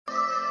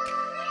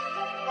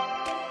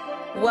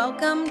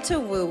Welcome to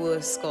Woo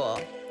Woo School,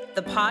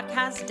 the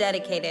podcast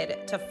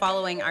dedicated to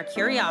following our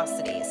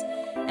curiosities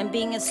and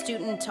being a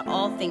student to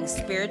all things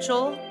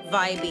spiritual,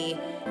 vibey,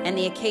 and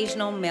the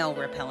occasional male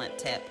repellent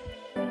tip.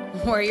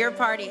 We're your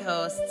party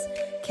hosts,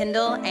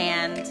 Kendall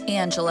and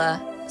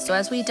Angela. So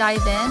as we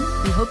dive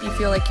in, we hope you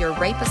feel like you're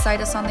right beside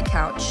us on the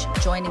couch,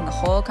 joining the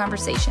whole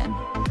conversation.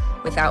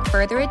 Without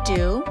further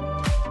ado,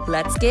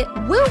 let's get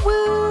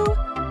woo-woo!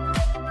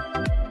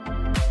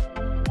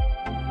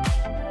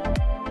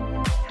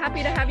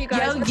 Happy to have you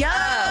guys.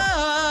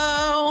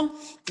 Yo!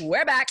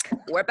 We're back.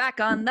 We're back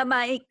on the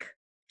mic.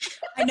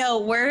 I know,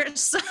 we're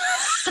so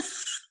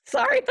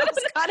Sorry. that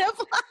was kind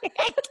of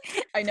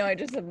like... I know, I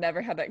just have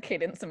never had that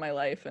cadence in my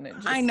life. And it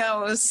just... I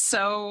know, it was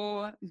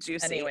so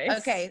juicy. Anyways.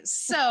 Okay,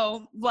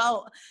 so,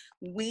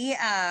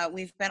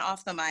 we've been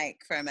off the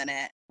mic for a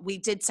minute. We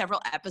did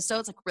several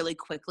episodes like really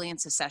quickly in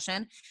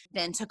succession,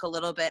 then took a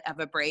little bit of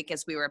a break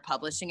as we were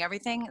publishing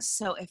everything.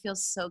 So it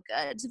feels so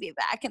good to be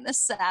back in the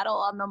saddle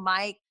on the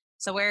mic.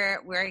 So we're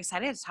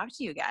excited to talk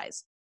to you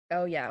guys.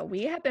 Oh yeah,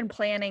 we have been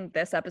planning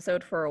this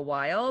episode for a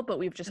while, but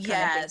we've just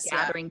kind of been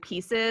gathering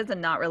pieces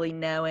and not really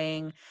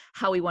knowing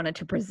how we wanted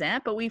to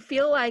present. But we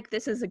feel like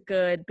this is a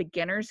good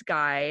beginner's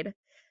guide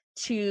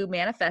to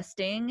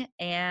manifesting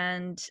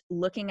and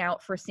looking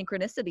out for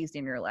synchronicities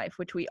in your life,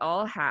 which we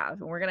all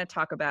have. And we're going to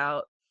talk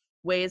about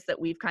ways that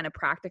we can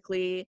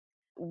practically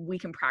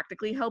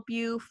help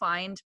you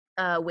find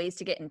ways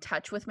to get in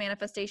touch with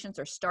manifestations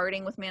or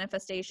starting with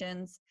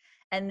manifestations.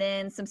 And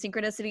then some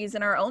synchronicities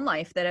in our own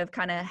life that have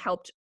kind of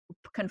helped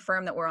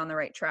confirm that we're on the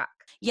right track.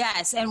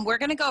 Yes. And we're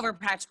going to go over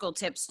practical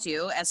tips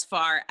too, as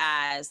far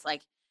as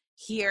like,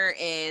 here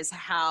is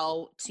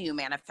how to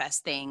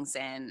manifest things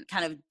and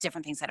kind of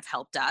different things that have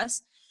helped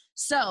us.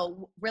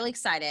 So really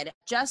excited.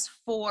 Just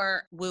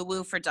for Woo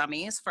Woo for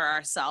Dummies for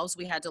ourselves,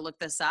 we had to look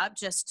this up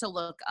just to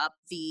look up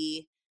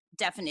the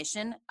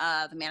definition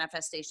of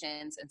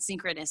manifestations and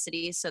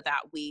synchronicities so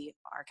that we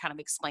are kind of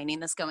explaining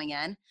this going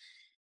in.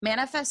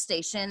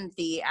 Manifestation,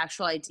 the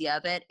actual idea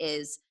of it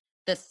is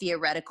the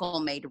theoretical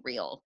made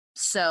real.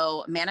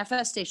 So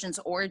manifestations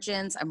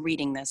origins, I'm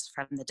reading this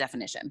from the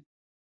definition.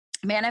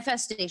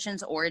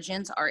 Manifestations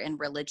origins are in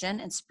religion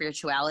and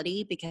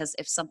spirituality because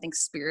if something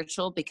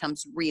spiritual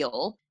becomes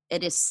real,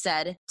 it is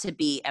said to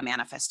be a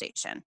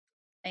manifestation.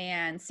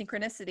 And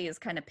synchronicity is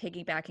kind of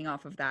piggybacking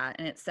off of that.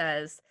 And it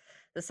says,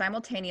 the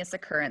simultaneous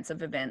occurrence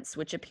of events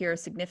which appear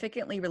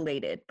significantly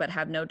related but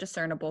have no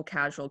discernible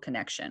causal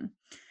connection.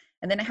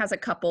 And then it has a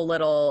couple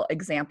little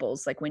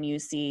examples, like when you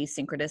see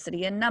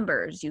synchronicity in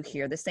numbers, you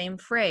hear the same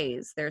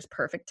phrase, there's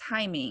perfect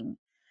timing,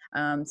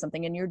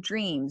 something in your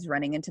dreams,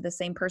 running into the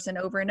same person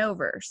over and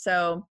over.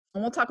 So,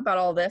 and we'll talk about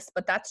all this,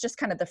 but that's just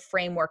kind of the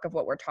framework of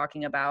what we're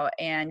talking about.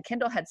 And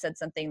Kendall had said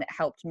something that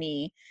helped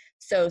me.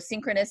 So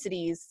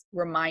synchronicities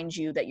remind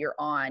you that you're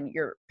on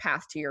your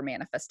path to your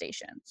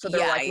manifestation. So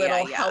they're like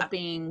little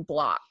helping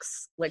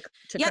blocks, like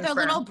to confirm.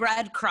 They're little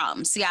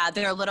breadcrumbs. Yeah,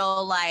 they're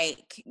little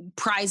like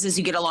prizes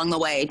you get along the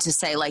way to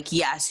say like,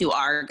 yes, you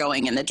are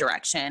going in the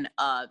direction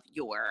of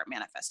your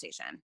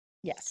manifestation.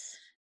 Yes.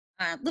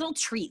 Little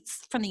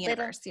treats from the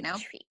universe,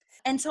 Treats.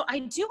 And so I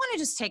do want to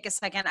just take a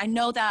second. I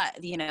know that,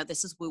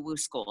 this is Woo Woo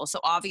School. So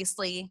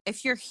obviously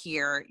if you're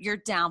here, you're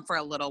down for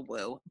a little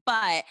woo,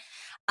 but,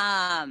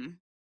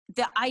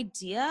 the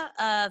idea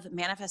of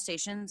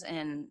manifestations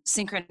and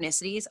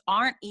synchronicities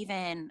aren't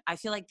even, I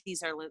feel like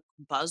these are like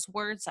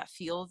buzzwords that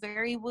feel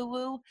very woo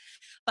woo,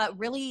 but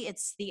really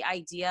it's the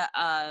idea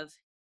of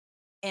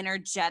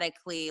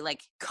energetically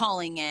like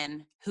calling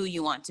in who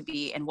you want to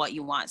be and what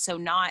you want. So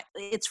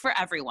it's for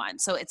everyone.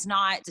 So it's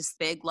not this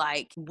big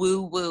like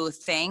woo woo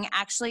thing.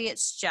 Actually,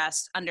 it's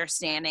just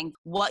understanding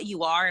what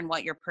you are and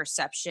what your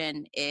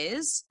perception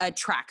is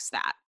attracts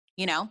that.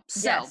 So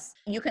yes,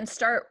 you can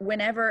start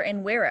whenever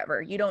and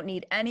wherever. You don't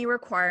need any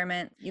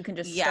requirement. You can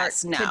just start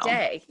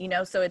today,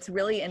 so it's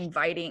really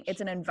inviting.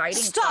 It's an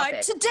inviting start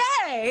topic.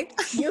 Today.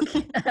 You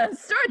can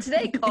start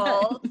today.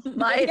 Call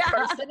my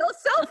personal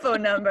cell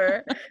phone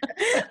number.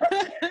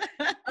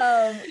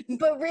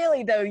 But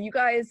really though, you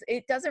guys,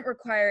 it doesn't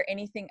require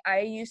anything. I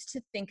used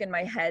to think in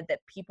my head that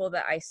people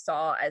that I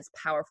saw as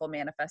powerful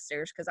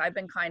manifestors, because I've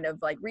been kind of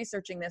like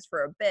researching this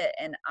for a bit,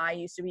 and I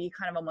used to be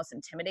kind of almost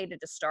intimidated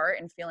to start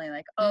and feeling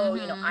like,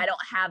 I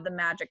don't have the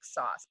magic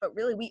sauce, but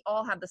really we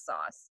all have the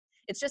sauce.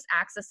 It's just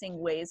accessing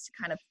ways to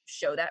kind of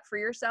show that for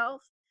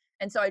yourself.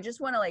 And so I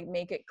just want to like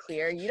make it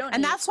clear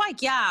and that's why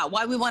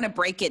we want to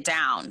break it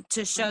down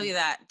to show you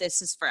that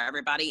this is for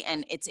everybody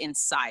and it's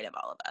inside of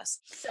all of us.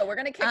 So we're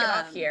going to kick it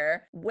off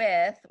here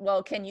with,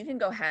 Ken, you can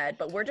go ahead,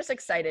 but we're just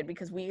excited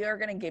because we are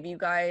going to give you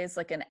guys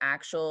like an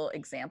actual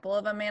example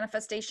of a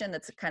manifestation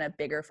that's kind of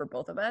bigger for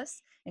both of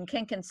us. And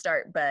Ken can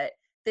start, but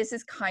this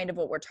is kind of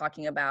what we're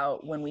talking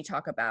about when we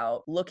talk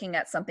about looking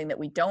at something that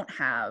we don't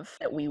have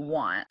that we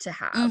want to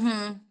have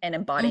and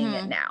embodying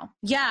it now.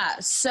 Yeah.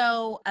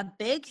 So a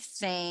big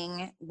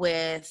thing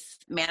with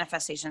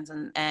manifestations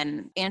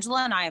and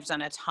Angela and I have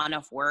done a ton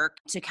of work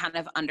to kind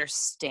of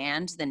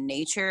understand the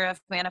nature of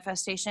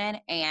manifestation.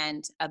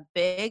 And a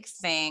big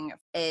thing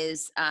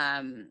is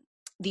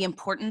the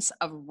importance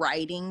of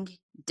writing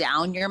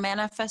down your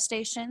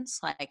manifestations,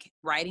 like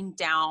writing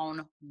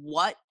down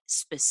what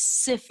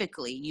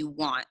specifically you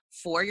want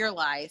for your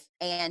life.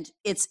 And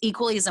it's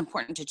equally as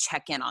important to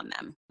check in on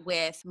them.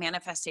 With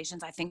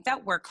manifestations, I think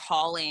that we're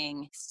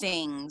calling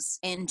things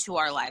into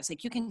our lives.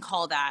 Like you can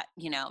call that,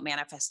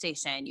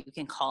 manifestation. You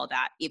can call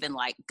that even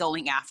like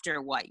going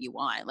after what you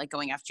want, like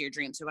going after your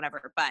dreams or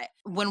whatever. But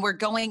when we're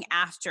going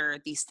after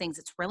these things,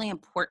 it's really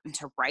important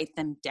to write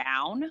them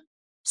down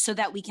so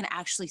that we can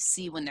actually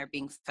see when they're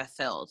being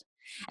fulfilled,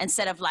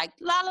 instead of like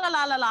la la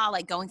la la la,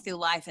 like going through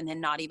life and then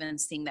not even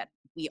seeing that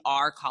we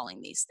are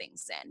calling these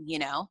things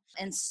in.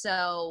 And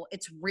so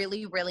it's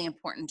really, really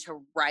important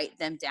to write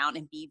them down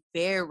and be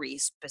very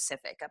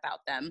specific about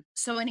them.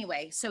 So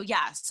anyway, so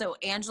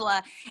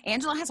Angela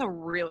has a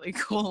really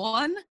cool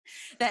one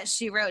that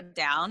she wrote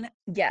down.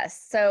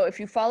 Yes. So if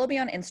you follow me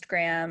on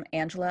Instagram,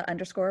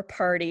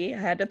 Angela_party,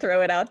 I had to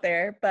throw it out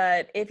there.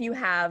 But if you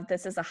have,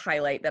 this is a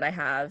highlight that I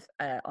have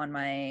on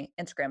my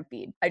Instagram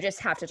feed. I just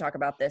have to talk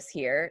about this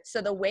here.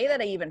 So the way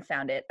that I even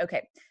found it,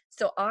 okay.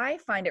 So I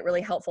find it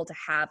really helpful to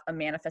have a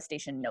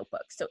manifestation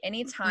notebook. So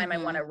anytime I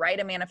want to write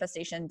a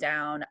manifestation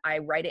down, I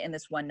write it in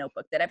this one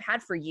notebook that I've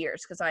had for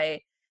years because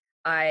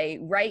I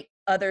write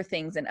other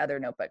things in other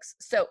notebooks.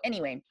 So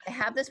anyway, I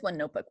have this one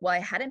notebook. Well, I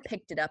hadn't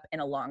picked it up in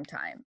a long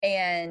time.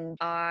 And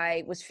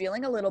I was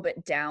feeling a little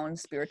bit down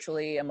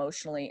spiritually,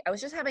 emotionally. I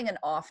was just having an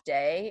off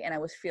day and I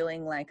was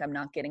feeling like I'm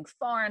not getting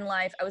far in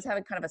life. I was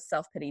having kind of a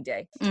self-pity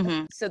day.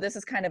 So this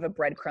is kind of a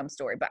breadcrumb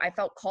story, but I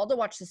felt called to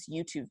watch this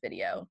YouTube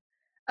video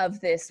of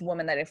this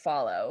woman that I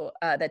follow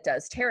that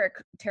does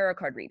tarot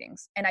card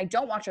readings. And I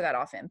don't watch her that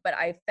often, but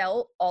I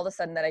felt all of a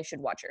sudden that I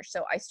should watch her.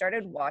 So I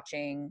started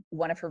watching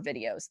one of her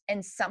videos,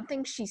 and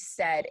something she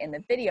said in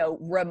the video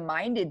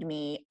reminded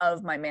me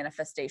of my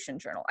manifestation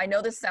journal. I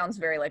know this sounds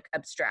very like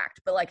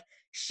abstract, but like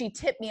she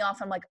tipped me off.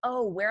 I'm like,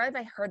 oh, where have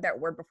I heard that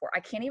word before? I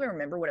can't even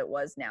remember what it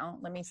was now.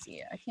 Let me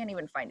see. I can't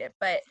even find it.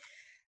 But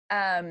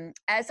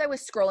as I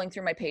was scrolling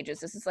through my pages,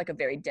 this is like a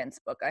very dense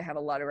book. I have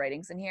a lot of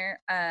writings in here.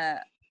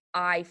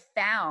 I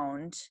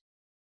found,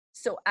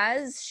 so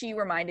as she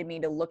reminded me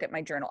to look at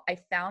my journal, I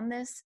found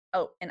this.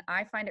 Oh, and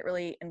I find it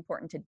really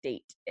important to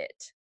date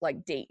it,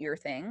 like date your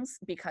things,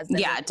 because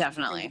then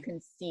definitely you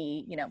can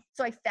see,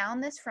 So I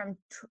found this from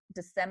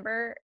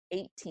December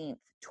 18th,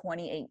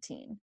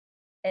 2018.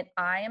 And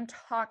I am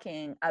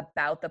talking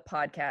about the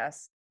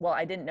podcast. Well,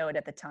 I didn't know it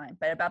at the time,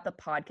 but about the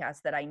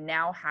podcast that I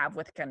now have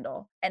with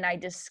Kendall. And I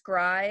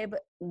describe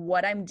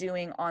what I'm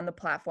doing on the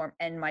platform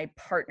and my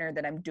partner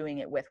that I'm doing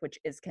it with, which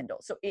is Kendall.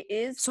 So it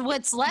is. So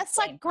let's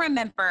like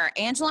remember,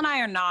 Angela and I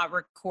are not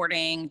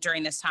recording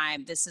during this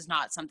time. This is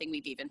not something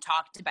we've even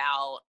talked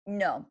about.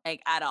 No.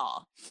 Like at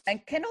all.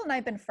 And Kendall and I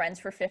have been friends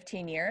for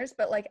 15 years,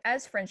 but like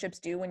as friendships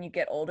do when you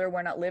get older,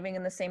 we're not living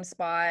in the same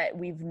spot.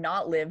 We've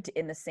not lived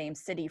in the same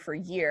city for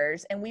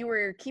years. And we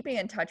were keeping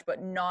in touch,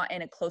 but not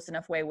in a close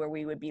enough way where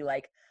we would be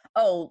like,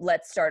 oh,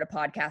 let's start a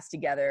podcast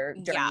together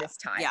during this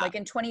time. Like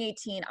in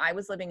 2018, I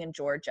was living in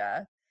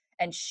Georgia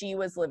and you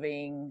were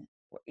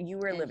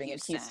living in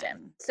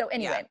Houston. So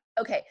anyway,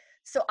 okay.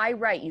 So I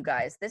write, you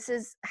guys, this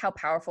is how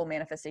powerful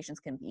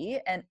manifestations can be.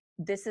 And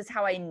this is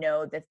how I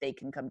know that they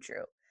can come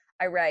true.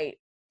 I write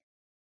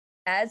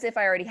as if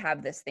I already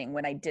have this thing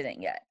when I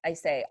didn't yet. I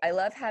say, I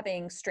love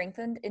having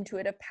strengthened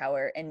intuitive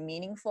power and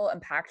meaningful,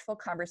 impactful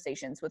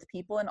conversations with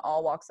people in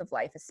all walks of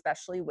life,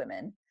 especially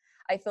women.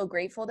 I feel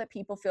grateful that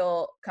people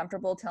feel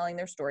comfortable telling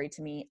their story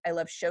to me. I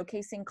love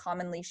showcasing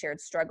commonly shared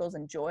struggles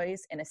and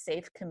joys in a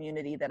safe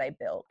community that I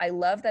built. I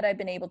love that I've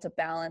been able to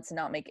balance and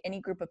not make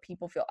any group of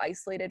people feel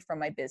isolated from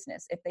my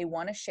business. If they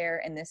want to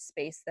share in this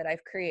space that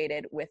I've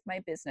created with my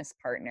business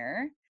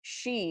partner,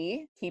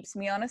 she keeps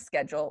me on a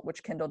schedule,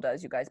 which Kendall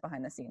does, you guys,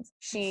 behind the scenes.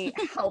 She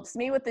helps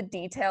me with the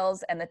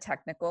details and the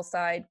technical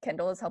side.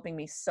 Kendall is helping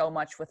me so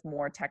much with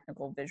more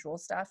technical visual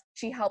stuff.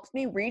 She helps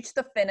me reach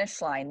the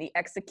finish line, the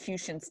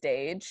execution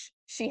stage.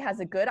 She has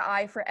a good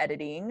eye for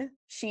editing.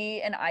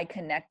 She and I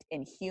connect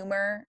in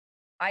humor.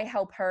 I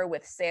help her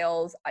with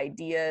sales,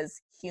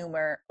 ideas,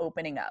 humor,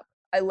 opening up.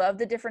 I love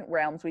the different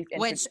realms we've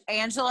introduced. Which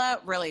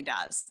Angela really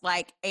does.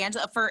 Like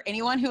Angela, for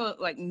anyone who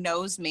like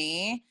knows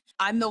me,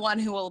 I'm the one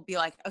who will be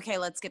like, okay,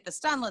 let's get this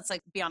done. Let's like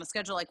be on a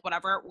schedule, like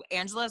whatever.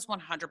 Angela's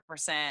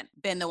 100%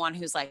 been the one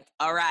who's like,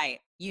 all right,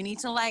 you need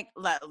to like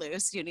let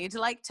loose. You need to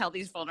like tell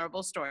these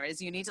vulnerable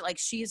stories. You need to like,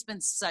 she's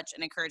been such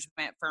an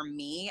encouragement for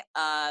me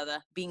of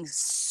being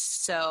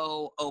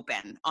so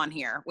open on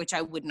here, which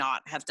I would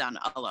not have done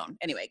alone.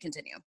 Anyway,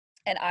 continue.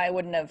 And I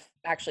wouldn't have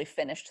actually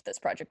finished this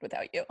project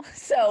without you.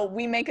 So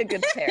we make a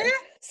good pair.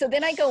 So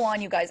then I go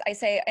on, you guys, I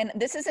say, and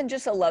this isn't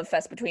just a love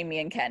fest between me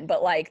and Ken,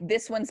 but like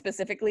this one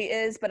specifically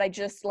is, but I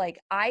just like,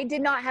 I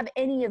did not have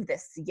any of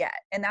this yet.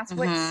 And that's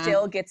what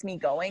still gets me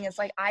going. It's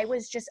like, I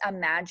was just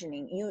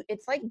imagining you.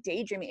 It's like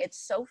daydreaming.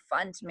 It's so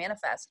fun to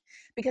manifest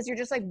because you're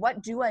just like,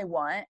 what do I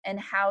want? And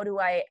how do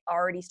I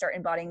already start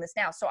embodying this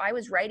now? So I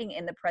was writing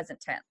in the present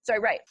tense. So I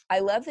write, I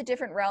love the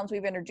different realms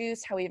we've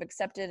introduced, how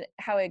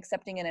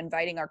accepting and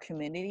inviting our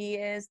community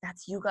is.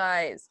 That's you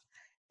guys.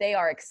 They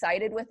are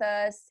excited with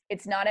us.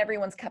 It's not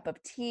everyone's cup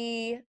of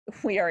tea.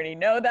 We already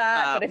know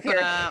that.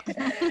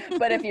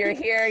 But if you're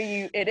here,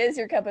 it is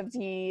your cup of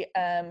tea.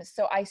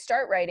 So I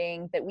start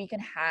writing that we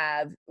can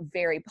have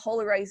very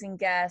polarizing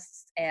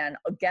guests and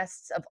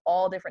guests of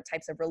all different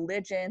types of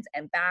religions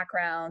and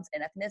backgrounds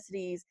and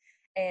ethnicities.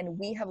 And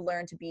we have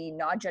learned to be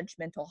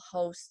non-judgmental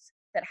hosts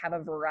that have a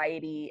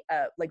variety,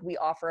 like we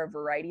offer a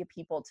variety of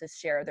people to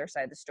share their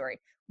side of the story.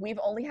 We've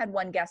only had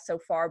one guest so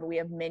far, but we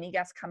have many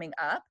guests coming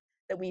up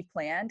that we've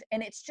planned.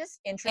 And it's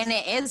just interesting.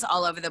 And it is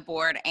all over the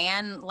board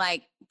and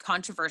like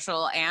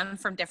controversial and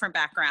from different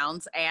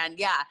backgrounds. And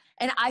yeah.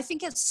 And I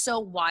think it's so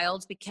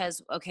wild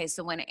because, okay,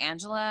 so when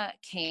Angela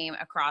came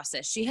across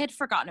this, she had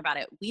forgotten about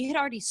it. We had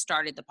already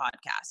started the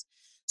podcast.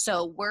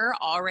 So we're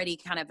already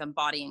kind of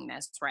embodying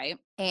this, right?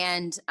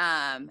 And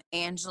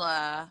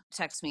Angela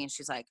texts me and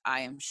she's like,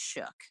 I am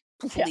shook.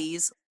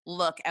 Please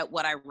look at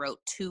what I wrote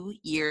 2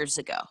 years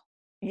ago.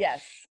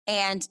 Yes.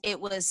 And it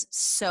was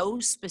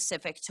so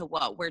specific to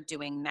what we're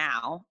doing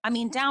now. I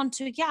mean, down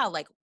to,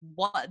 like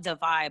what the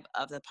vibe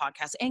of the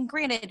podcast. And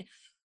granted,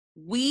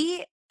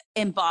 we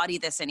embody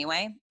this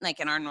anyway, like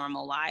in our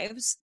normal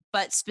lives,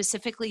 but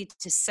specifically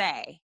to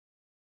say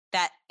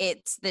that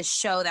it's this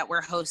show that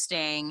we're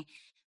hosting.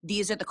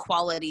 These are the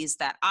qualities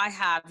that I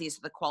have. These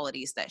are the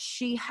qualities that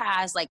she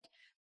has. Like,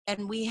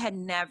 and we had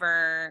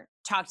never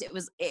talked.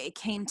 It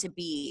came to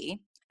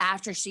be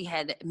after she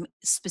had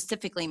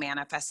specifically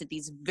manifested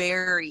these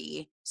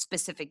very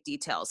specific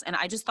details. And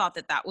I just thought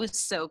that was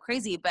so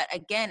crazy. But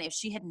again, if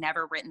she had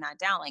never written that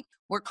down, like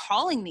we're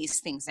calling these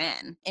things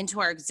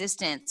into our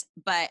existence.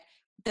 But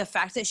the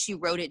fact that she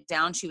wrote it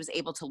down, she was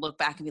able to look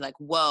back and be like,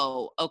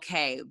 whoa,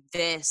 okay,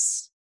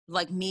 this,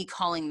 like me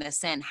calling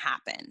this in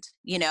happened,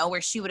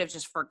 where she would have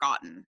just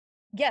forgotten.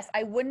 Yes.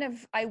 I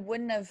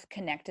wouldn't have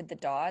connected the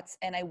dots,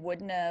 and I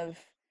wouldn't have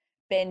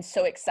been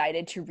so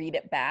excited to read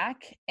it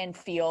back and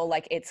feel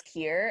like it's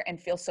here and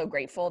feel so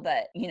grateful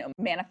that,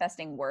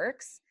 manifesting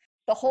works.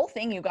 The whole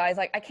thing, you guys,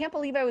 like, I can't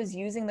believe I was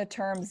using the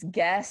terms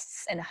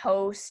guests and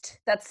host.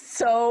 That's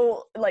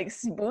so like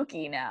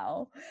spooky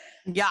now.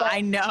 Yeah, but I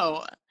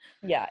know.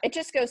 Yeah, it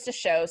just goes to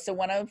show. So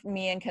one of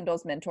me and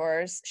Kendall's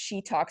mentors,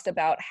 she talks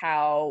about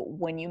how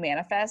when you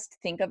manifest,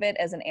 think of it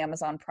as an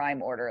Amazon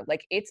Prime order.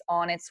 Like it's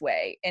on its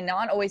way, and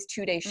not always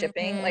 2-day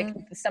shipping. Mm-hmm. Like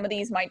some of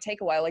these might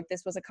take a while. Like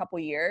this was a couple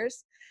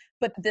years.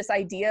 But this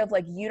idea of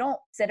like, you don't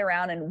sit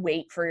around and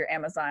wait for your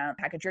Amazon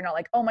package. You're not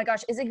like, oh my gosh,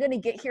 is it going to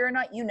get here or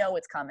not?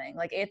 It's coming.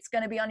 Like it's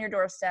going to be on your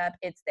doorstep.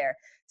 It's there.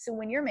 So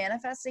when you're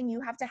manifesting,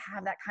 you have to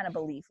have that kind of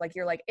belief. Like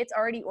you're like, it's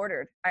already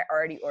ordered. I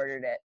already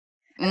ordered it.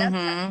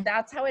 And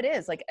that's how it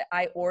is. Like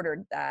I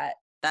ordered that.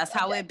 That's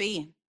how it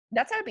be.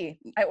 That's how it be.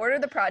 I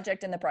ordered the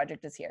project and the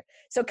project is here.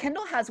 So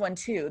Kendall has one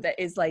too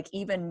that is like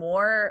even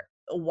more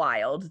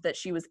wild that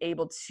she was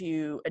able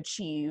to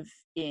achieve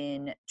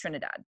in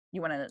Trinidad.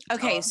 You want to?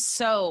 Okay,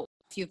 so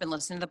if you've been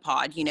listening to the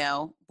pod, you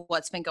know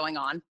what's been going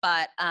on.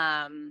 But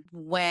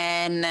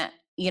when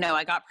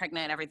I got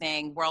pregnant and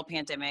everything, world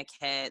pandemic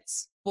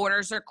hits,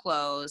 borders are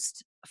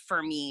closed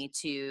for me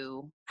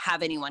to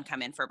have anyone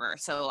come in for birth.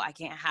 So I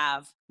can't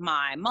have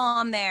my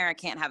mom there. I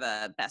can't have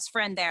a best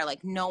friend there, like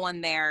no one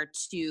there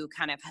to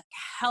kind of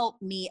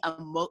help me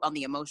on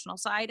the emotional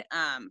side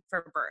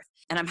for birth.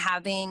 And I'm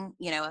having,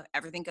 if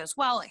everything goes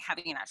well, like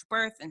having a natural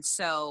birth. And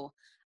so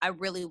I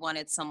really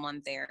wanted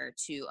someone there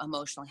to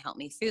emotionally help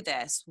me through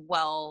this.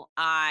 Well,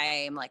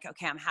 I'm like,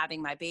 okay, I'm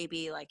having my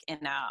baby like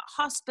in a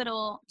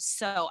hospital,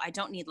 so I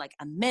don't need like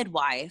a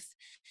midwife.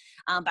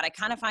 But I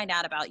kind of find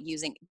out about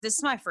this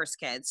is my first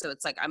kid, so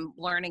it's like I'm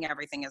learning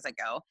everything as I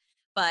go.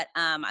 But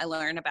I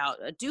learned about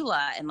a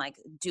doula, and like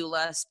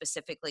doula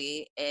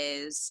specifically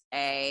is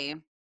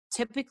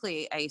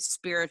typically a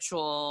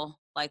spiritual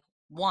like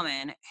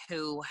woman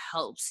who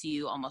helps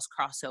you almost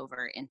cross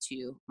over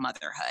into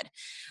motherhood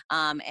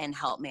and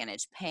help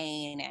manage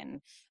pain. And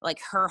like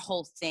her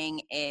whole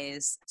thing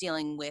is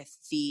dealing with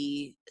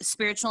the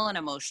spiritual and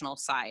emotional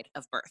side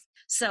of birth.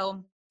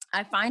 So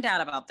I find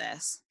out about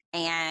this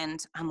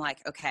and I'm like,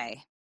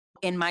 okay,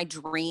 in my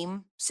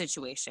dream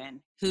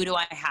situation, who do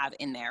I have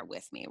in there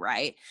with me,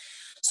 right?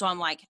 So I'm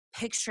like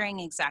picturing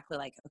exactly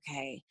like,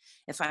 okay,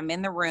 if I'm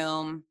in the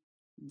room,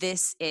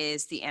 this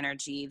is the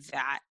energy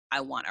that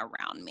I want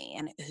around me.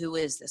 And who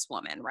is this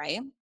woman, right?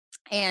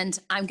 And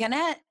I'm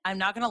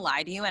not gonna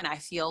lie to you, and I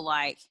feel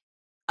like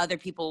other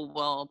people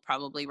will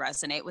probably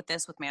resonate with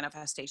this with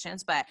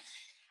manifestations, but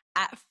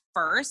at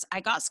first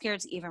I got scared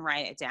to even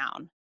write it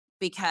down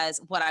because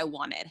what I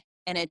wanted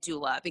in a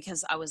doula,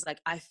 because I was like,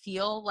 I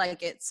feel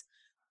like it's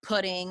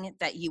putting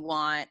that you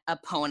want a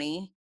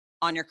pony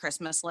on your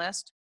Christmas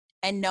list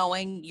and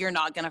knowing you're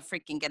not gonna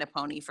freaking get a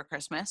pony for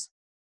Christmas.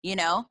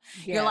 Yes.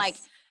 You're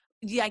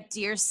like,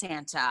 dear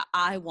Santa,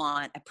 I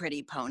want a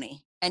pretty pony.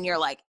 And you're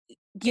like,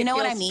 you know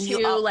what I mean?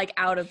 Too like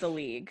out of the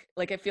league.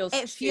 Like it feels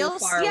too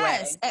far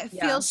away. It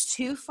feels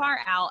too far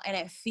out, and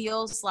it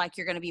feels like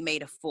you're going to be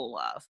made a fool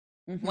of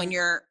when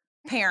your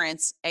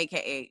parents,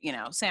 AKA,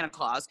 Santa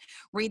Claus,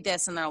 read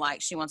this and they're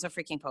like, she wants a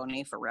freaking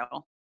pony for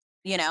real,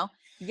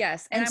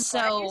 Yes. And And I'm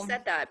glad you so,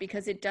 said that,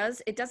 because it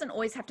doesn't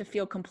always have to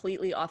feel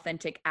completely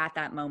authentic at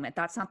that moment.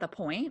 That's not the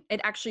point.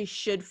 It actually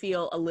should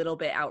feel a little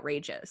bit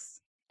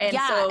outrageous. And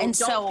yeah. so And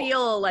don't so,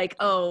 feel like,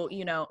 oh,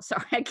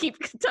 sorry, I keep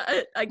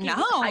no,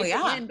 typing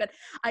yeah. in, but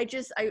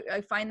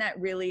I find that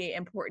really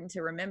important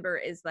to remember,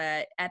 is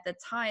that at the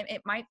time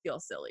it might feel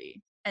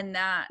silly, and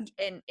Yeah.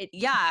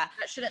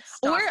 that shouldn't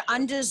Or stop you.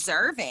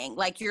 undeserving.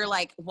 Like you're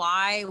like,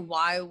 why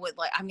would,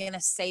 like, I'm going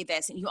to say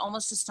this, and you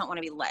almost just don't want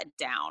to be let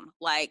down.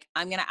 Like,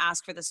 I'm going to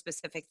ask for the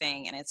specific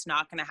thing and it's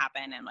not going to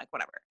happen, and like,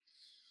 whatever.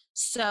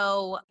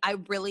 So I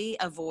really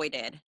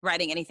avoided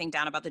writing anything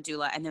down about the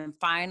doula, and then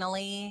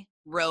finally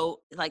wrote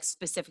like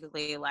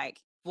specifically like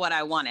what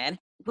I wanted,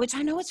 which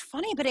I know it's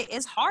funny, but it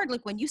is hard.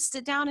 Like when you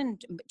sit down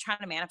and try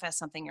to manifest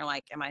something, you're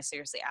like, am I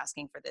seriously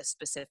asking for this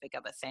specific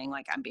of a thing?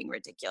 Like I'm being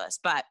ridiculous.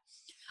 But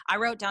I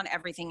wrote down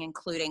everything,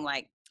 including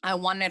like, I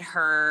wanted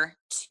her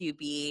to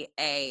be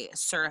a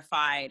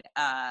certified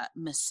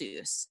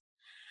masseuse.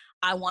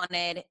 I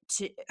wanted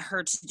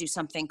her to do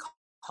something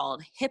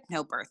called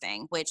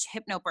hypnobirthing, which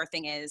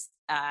hypnobirthing is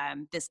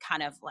this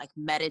kind of like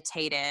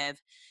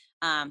meditative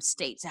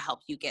state to help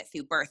you get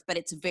through birth, but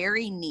it's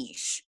very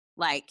niche.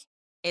 Like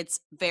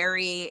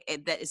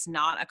that is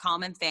not a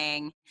common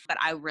thing, but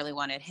I really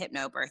wanted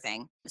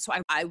hypnobirthing. So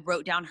I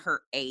wrote down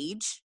her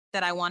age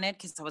that I wanted,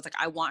 because I was like,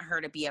 I want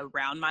her to be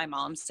around my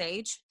mom's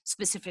age,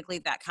 specifically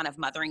that kind of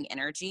mothering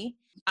energy.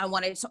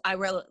 So I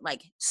wrote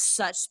like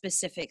such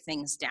specific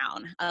things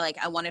down. Like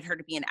I wanted her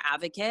to be an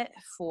advocate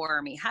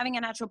for me having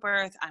a natural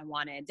birth. I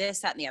wanted this,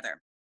 that, and the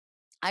other.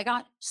 I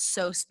got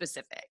so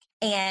specific.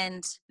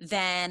 And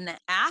then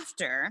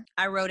after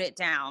I wrote it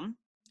down,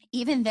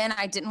 even then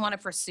I didn't want to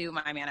pursue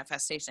my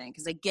manifestation,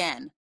 because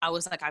again, I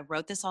was like, I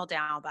wrote this all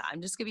down, but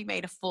I'm just going to be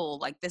made a fool.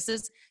 Like this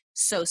is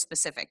so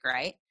specific,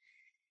 right?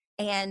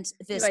 And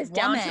You this guys,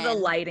 down to the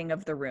woman, lighting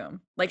of the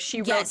room. Like she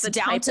wrote yes, the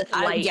down type to, of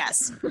light.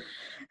 yes,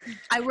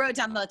 I wrote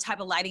down the type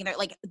of lighting there,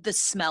 like the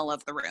smell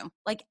of the room,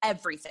 like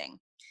everything.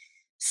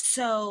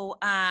 So,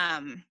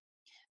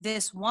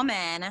 this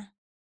woman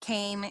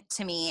came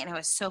to me, and it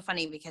was so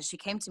funny because she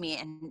came to me,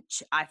 and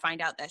I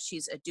find out that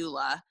she's a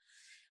doula,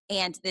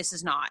 and this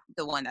is not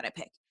the one that I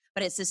picked,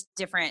 but it's this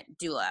different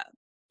doula.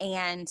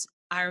 And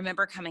I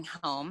remember coming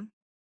home,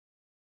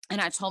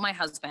 and I told my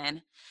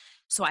husband,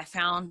 so I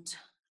found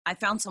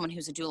someone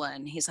who's a doula,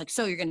 and he's like,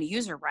 so you're going to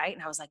use her, right?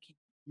 And I was like,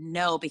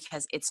 no,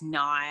 because it's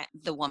not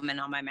the woman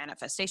on my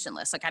manifestation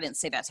list. Like I didn't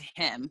say that to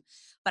him,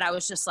 but I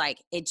was just like,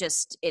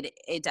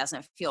 it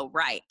doesn't feel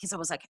right. Cause I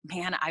was like,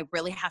 man, I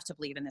really have to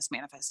believe in this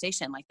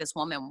manifestation. Like this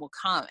woman will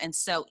come. And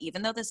so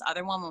even though this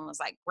other woman was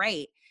like,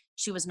 great,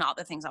 she was not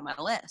the things on my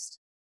list.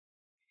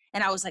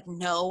 And I was like,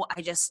 no,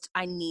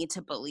 I need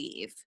to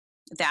believe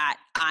that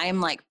I'm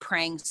like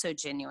praying so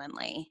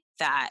genuinely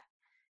that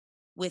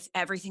with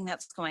everything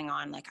that's going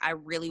on, like I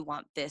really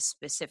want this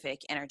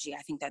specific energy.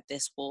 I think that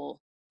this will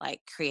like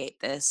create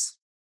this,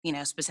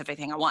 specific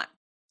thing I want.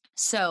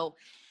 So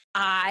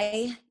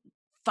I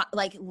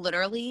like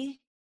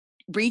literally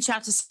reach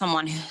out to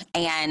someone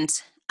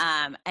and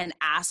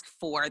ask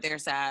for,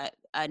 there's a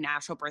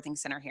natural birthing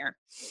center here.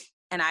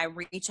 And I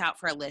reach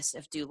out for a list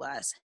of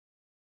doulas,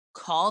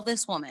 call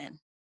this woman,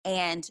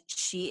 and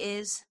she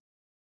is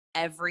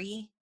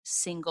every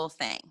single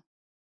thing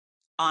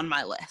on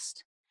my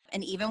list.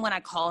 And even when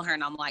I call her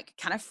and I'm like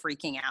kind of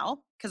freaking out,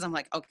 because I'm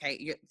like,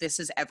 okay, this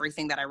is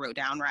everything that I wrote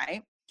down,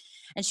 right?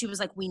 And she was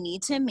like, we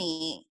need to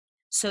meet,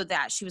 so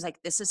that she was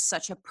like, this is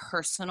such a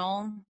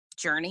personal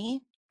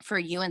journey for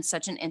you and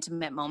such an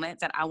intimate moment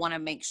that I want to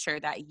make sure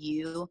that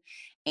you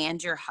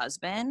and your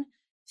husband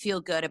feel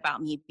good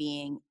about me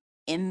being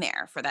in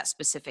there for that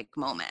specific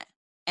moment.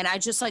 And I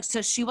just like,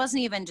 so she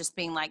wasn't even just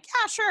being like,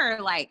 yeah,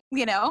 sure. Like,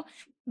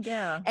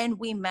 Yeah. and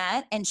we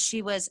met, and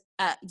she was,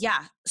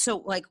 yeah. So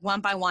like one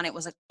by one, it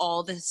was like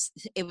all this,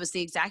 it was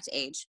the exact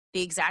age,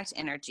 the exact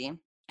energy.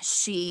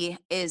 She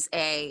is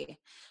a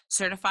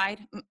certified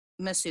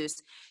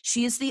masseuse.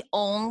 She is the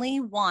only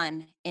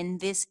one in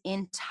this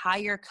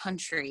entire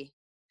country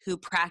who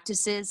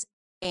practices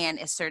and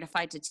is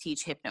certified to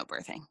teach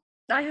hypnobirthing.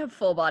 I have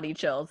full body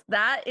chills.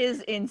 That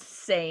is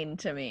insane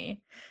to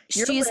me.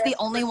 Your She's the list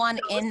only was one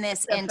so in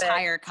this specific.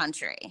 entire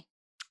country.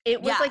 It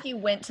was Yeah. like you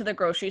went to the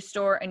grocery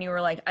store and you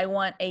were like, I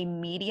want a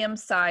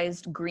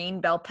medium-sized green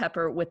bell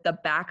pepper with the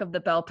back of the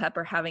bell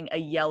pepper having a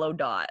yellow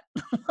dot.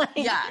 Like,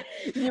 Yeah.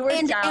 you were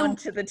down And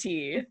to the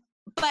T.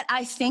 but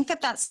I think that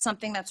that's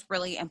something that's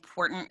really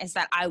important, is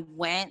that I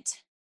went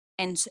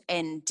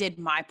and did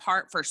my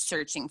part for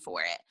searching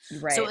for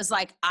it. Right. So it was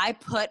like I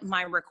put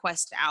my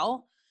request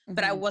out,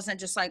 but I Mhm. wasn't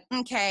just like,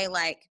 okay,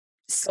 like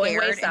Going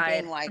scared and wayside.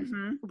 being like,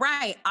 Mhm.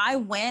 right. I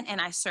went and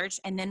I searched,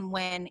 and then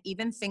when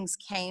even things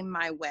came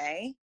my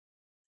way,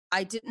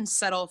 I didn't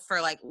settle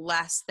for like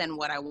less than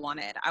what I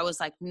wanted. I was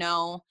like,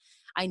 no,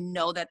 I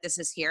know that this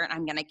is here and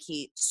I'm going to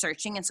keep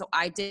searching. And so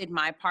I did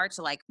my part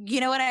to like, you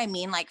know what I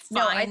mean? Like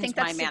No, I find think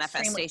my that's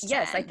manifestation.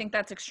 yes, I think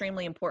that's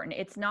extremely important.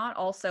 It's not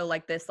also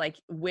like this like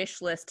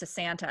wish list to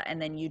Santa and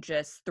then you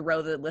just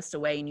throw the list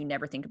away and you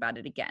never think about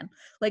it again.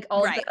 Like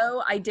Right.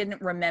 although I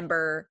didn't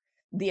remember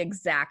the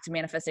exact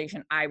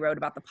manifestation I wrote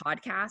about the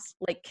podcast.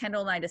 Like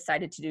Kendall and I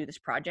decided to do this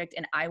project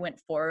and I went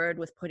forward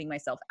with putting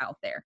myself out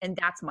there. And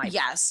that's my part.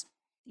 Yes.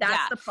 That's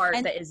Yeah. the part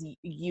And that is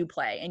you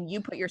play, and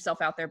you put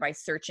yourself out there by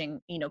searching,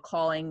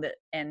 calling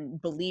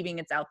and believing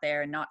it's out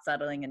there and not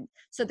settling. And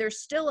so there's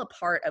still a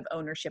part of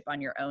ownership on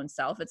your own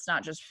self. It's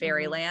not just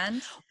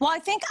fairyland. well, I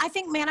think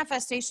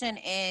manifestation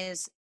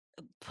is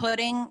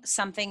putting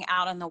something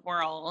out in the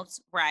world,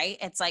 right?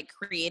 It's like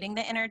creating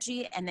the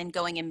energy and then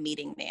going and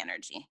meeting the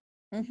energy.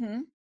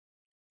 Mm-hmm.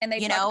 And they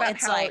You talk know, about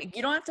it's how like,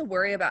 you don't have to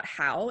worry about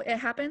how it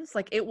happens.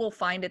 Like it will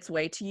find its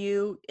way to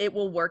you. It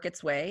will work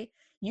its way.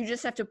 You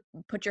just have to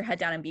put your head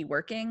down and be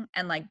working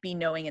and like be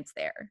knowing it's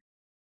there.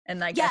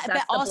 And I guess yeah,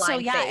 that's but the also,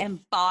 blind yeah, faith.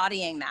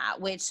 embodying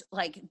that, which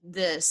like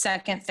the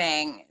second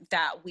thing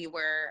that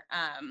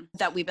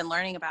that we've been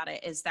learning about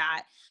it is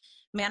that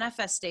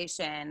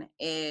manifestation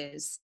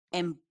is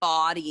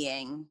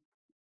embodying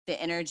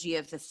the energy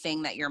of the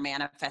thing that you're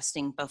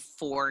manifesting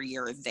before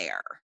you're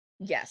there.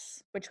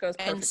 Yes, which goes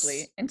And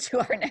perfectly into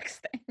our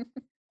next thing.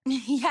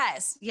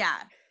 yes,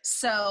 yeah.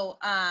 So,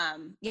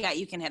 yeah,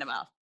 you can hit them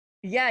off.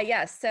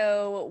 Yeah.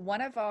 So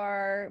one of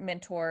our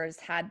mentors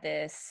had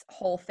this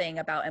whole thing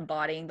about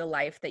embodying the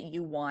life that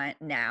you want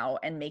now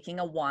and making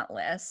a want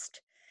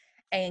list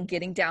and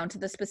getting down to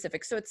the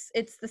specifics. So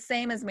it's the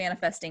same as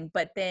manifesting,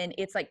 but then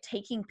it's like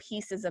taking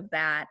pieces of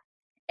that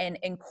and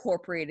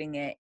incorporating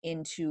it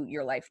into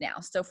your life now.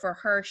 So for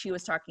her, she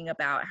was talking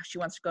about how she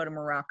wants to go to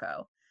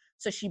Morocco.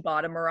 So she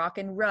bought a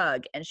Moroccan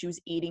rug and she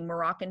was eating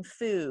Moroccan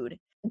food.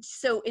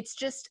 So it's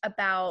just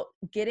about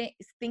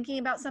thinking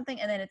about something,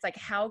 and then it's like,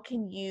 how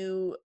can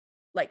you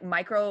like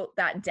micro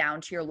that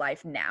down to your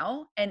life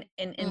now and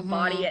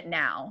embody it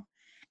now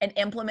and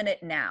implement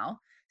it now.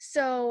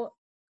 So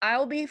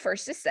I'll be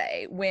first to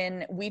say,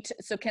 when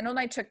so Kendall and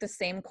I took the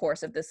same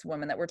course of this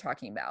woman that we're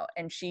talking about,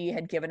 and she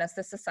had given us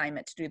this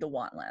assignment to do the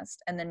want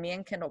list. And then me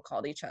and Kendall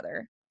called each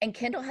other, and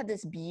Kendall had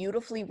this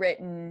beautifully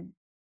written,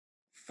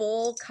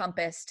 full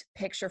compassed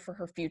picture for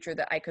her future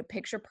that I could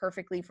picture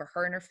perfectly for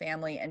her and her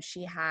family. And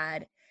she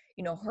had,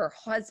 her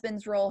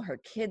husband's role, her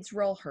kids'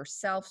 role,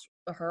 herself,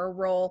 her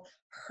role,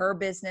 her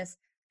business,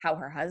 how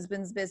her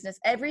husband's business,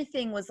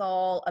 everything was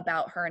all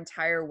about her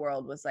entire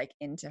world was like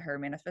into her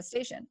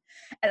manifestation.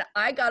 And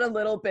I got a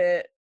little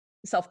bit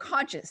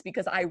self-conscious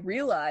because I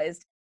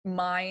realized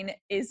mine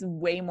is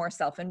way more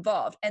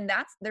self-involved. And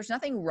there's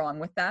nothing wrong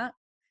with that.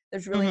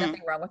 There's really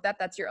nothing wrong with that.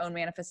 That's your own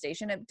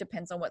manifestation. It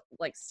depends on what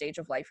like stage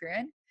of life you're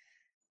in.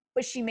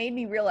 But she made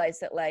me realize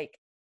that like,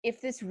 if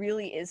this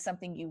really is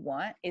something you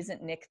want,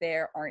 isn't Nick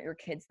there? Aren't your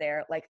kids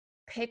there? Like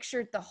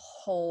pictured the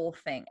whole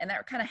thing. And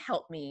that kind of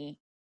helped me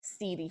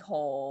see the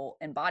whole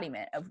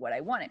embodiment of what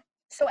I wanted.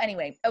 So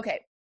anyway, okay.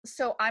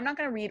 So I'm not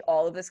going to read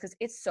all of this because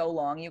it's so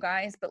long, you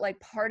guys, but like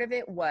part of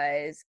it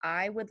was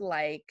I would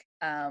like,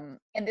 and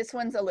this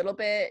one's a little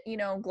bit,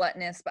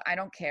 gluttonous, but I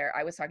don't care.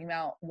 I was talking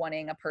about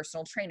wanting a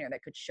personal trainer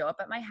that could show up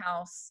at my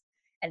house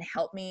and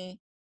help me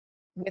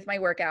with my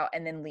workout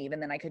and then leave,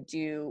 and then I could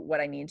do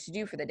what I need to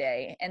do for the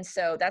day. And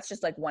so that's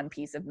just like one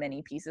piece of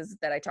many pieces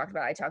that I talked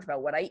about. I talked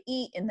about what I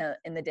eat in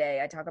the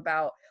day. I talk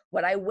about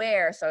what I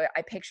wear. So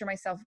I picture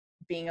myself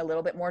being a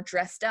little bit more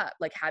dressed up,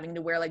 like having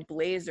to wear like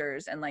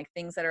blazers and like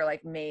things that are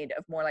like made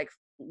of more like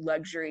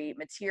luxury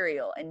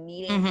material and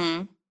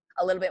needing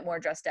a little bit more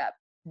dressed up.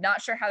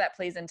 Not sure how that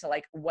plays into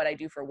like what I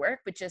do for work,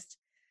 but just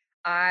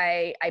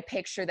I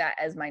picture that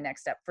as my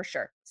next step for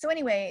sure. So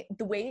anyway,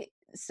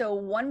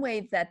 one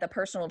way that the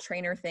personal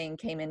trainer thing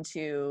came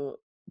into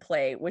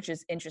play, which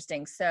is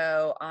interesting.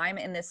 So I'm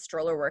in this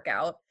stroller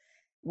workout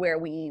where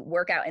we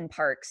work out in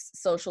parks,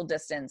 social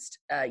distanced.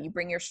 You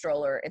bring your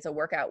stroller. It's a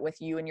workout with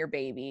you and your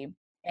baby.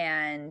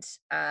 And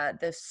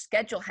the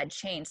schedule had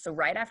changed. So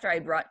right after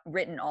I'd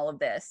written all of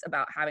this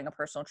about having a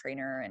personal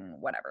trainer and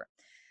whatever,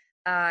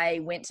 I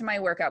went to my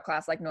workout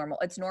class like normal.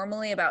 It's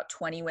normally about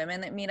 20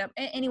 women that meet up,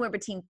 anywhere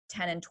between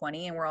 10 and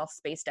 20, and we're all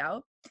spaced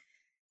out.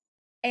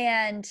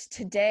 And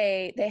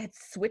today they had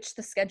switched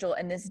the schedule.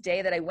 And this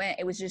day that I went,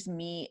 it was just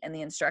me and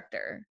the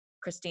instructor,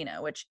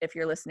 Christina, which if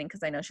you're listening,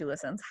 because I know she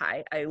listens,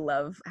 hi, I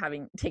love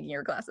taking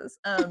your classes.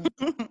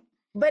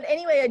 But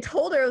anyway, I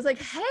told her, I was like,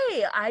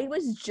 hey, I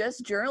was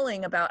just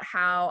journaling about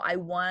how I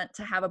want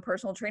to have a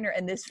personal trainer,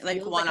 and this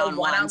feels like a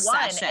one-on-one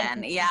session.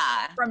 And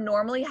yeah. From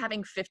normally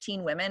having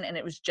 15 women and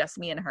it was just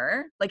me and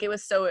her, like it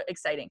was so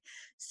exciting.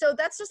 So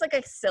that's just like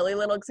a silly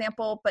little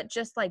example, but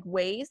just like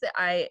ways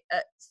that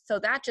so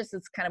that just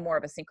is kind of more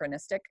of a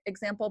synchronistic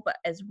example, but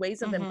as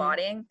ways of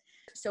embodying.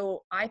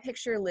 So I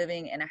picture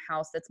living in a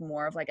house that's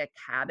more of like a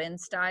cabin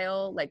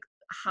style, like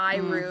high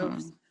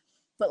roofs,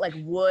 but like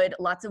wood,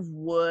 lots of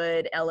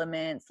wood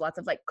elements, lots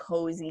of like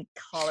cozy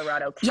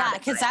Colorado cabin. Yeah,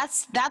 because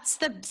that's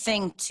the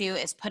thing too,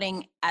 is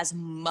putting as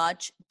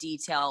much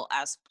detail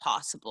as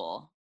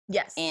possible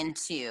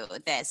into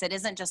this. It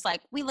isn't just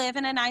like, we live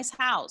in a nice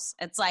house.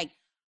 It's like,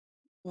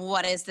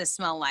 what does this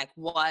smell like?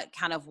 What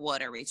kind of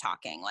wood are we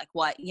talking? Like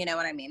what, you know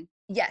what I mean?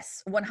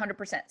 Yes,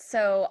 100%.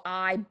 So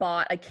I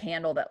bought a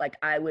candle that like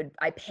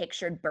I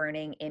pictured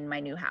burning in my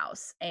new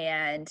house,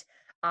 and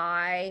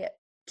I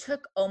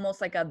took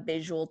almost like a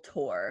visual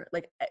tour.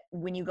 Like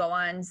when you go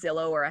on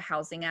Zillow or a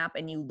housing app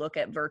and you look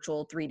at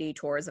virtual 3D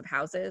tours of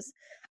houses,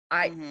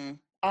 I Mm-hmm.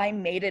 I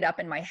made it up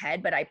in my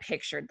head, but I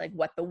pictured like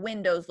what the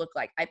windows look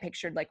like. I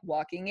pictured like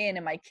walking in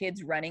and my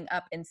kids running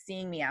up and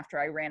seeing me after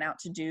I ran out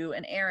to do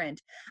an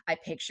errand. I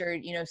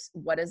pictured,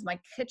 what does my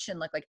kitchen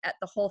look like, at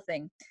the whole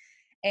thing.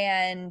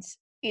 And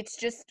it's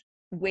just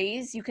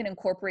ways you can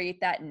incorporate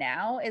that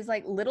now is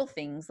like little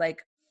things like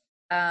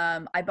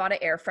I bought an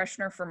air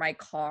freshener for my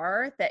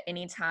car that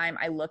anytime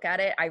I look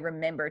at it, I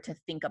remember to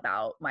think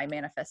about my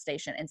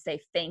manifestation and say,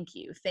 thank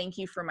you. Thank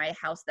you for my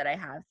house that I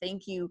have.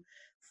 Thank you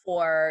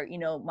for,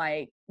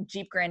 my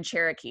Jeep Grand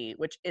Cherokee,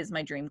 which is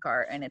my dream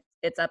car. And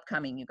it's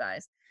upcoming, you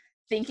guys.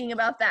 Thinking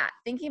about that,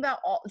 thinking about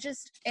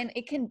and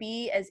it can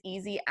be as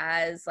easy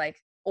as like,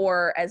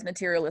 or as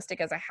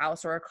materialistic as a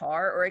house or a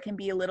car, or it can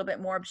be a little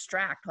bit more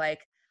abstract. Like,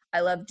 I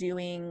love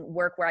doing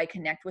work where I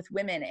connect with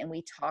women and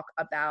we talk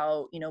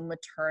about,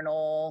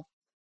 maternal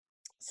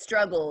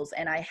struggles,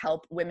 and I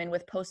help women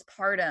with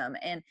postpartum.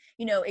 And,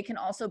 it can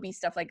also be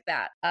stuff like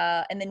that.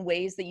 And then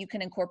ways that you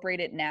can incorporate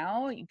it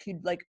now, you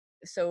could like,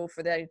 so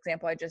for the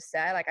example I just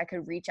said, like I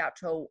could reach out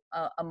to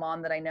a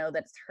mom that I know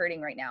that's hurting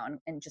right now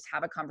and just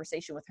have a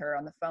conversation with her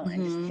on the phone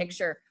and just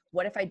picture,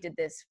 what if I did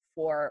this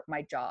for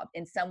my job?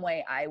 In some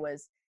way I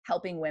was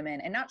helping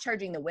women and not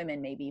charging the women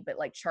maybe, but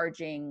like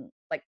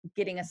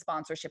getting a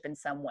sponsorship in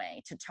some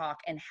way to talk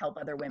and help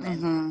other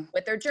women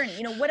with their journey,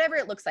 whatever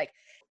it looks like.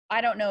 I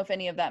don't know if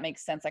any of that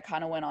makes sense. I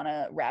kind of went on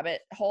a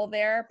rabbit hole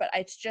there, but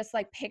it's just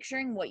like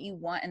picturing what you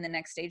want in the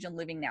next stage of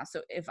living now.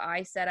 So if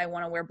I said I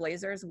want to wear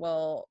blazers,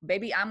 well,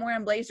 baby, I'm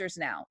wearing blazers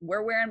now.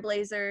 We're wearing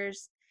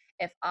blazers.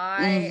 If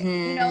I,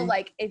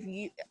 like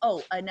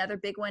another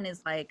big one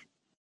is like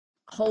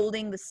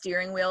holding the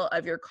steering wheel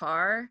of your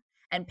car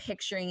and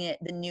picturing it,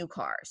 the new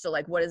car. So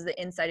like, what does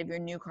the inside of your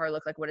new car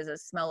look like? What does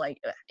it smell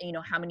like?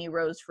 How many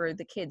rows for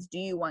the kids? Do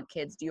you want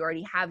kids? Do you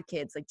already have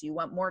kids? Like, do you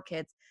want more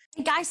kids?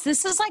 Hey guys,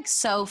 this is like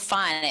so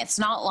fun. It's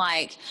not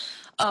like,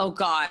 oh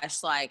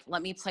gosh, like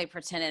let me play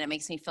pretend and it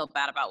makes me feel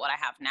bad about what I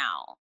have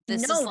now.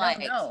 This is like,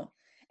 no.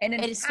 And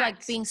in it's fact,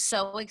 like being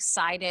so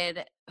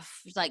excited,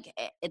 like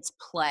it's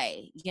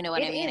play. You know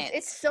what I mean?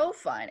 It's so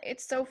fun.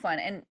 It's so fun.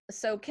 And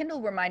so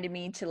Kendall reminded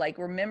me to like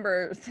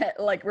remember that,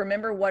 like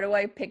remember, what do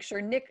I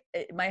picture Nick,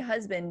 my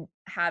husband,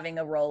 having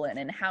a role in,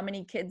 and how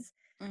many kids?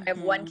 I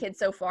have one kid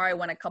so far. I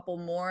want a couple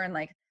more, and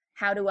like,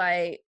 how do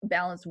I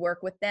balance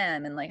work with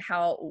them? And like,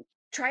 how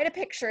try to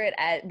picture it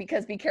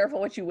because be careful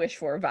what you wish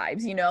for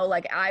vibes,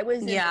 like I was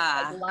in this,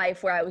 like,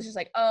 life where I was just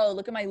like, oh,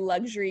 look at my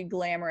luxury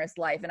glamorous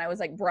life, and I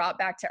was like brought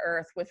back to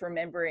earth with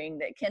remembering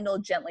that Kendall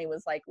gently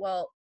was like,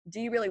 well,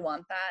 do you really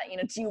want that?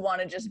 Do you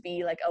want to just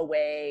be like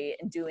away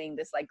and doing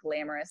this like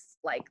glamorous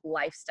like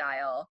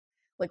lifestyle?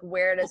 Like,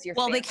 where does your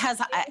because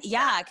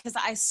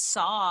I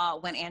saw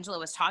when Angela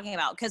was talking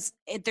about, because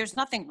there's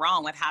nothing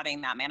wrong with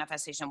having that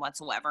manifestation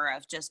whatsoever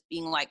of just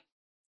being like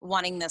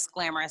wanting this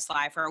glamorous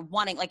life, or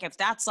wanting, like, if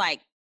that's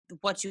like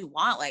what you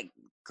want, like,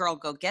 girl,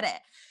 go get it.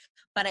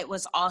 But it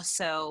was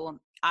also,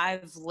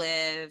 I've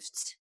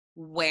lived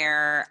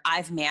where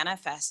I've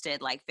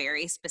manifested like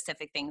very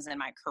specific things in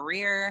my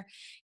career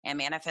and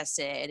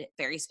manifested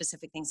very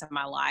specific things in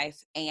my life,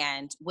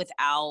 and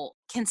without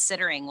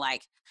considering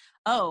like,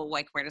 oh,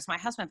 like, where does my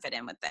husband fit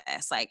in with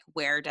this? Like,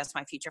 where does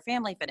my future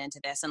family fit into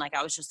this? And like,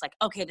 I was just like,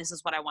 okay, this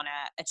is what I want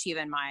to achieve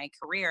in my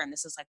career, and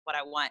this is like what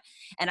I want.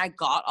 And I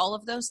got all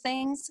of those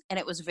things, and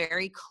it was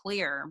very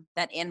clear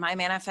that in my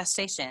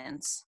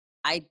manifestations,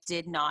 I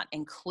did not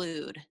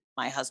include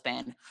my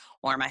husband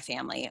or my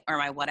family or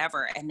my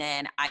whatever. And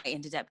then I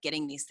ended up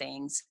getting these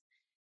things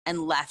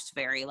and left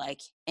very like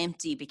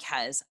empty,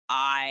 because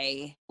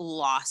I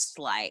lost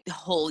like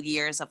whole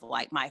years of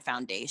like my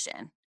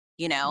foundation,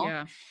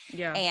 Yeah.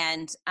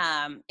 And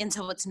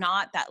so it's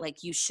not that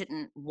like you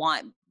shouldn't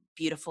want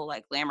beautiful,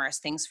 like glamorous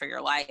things for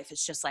your life.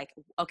 It's just like,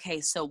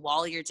 okay, so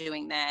while you're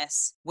doing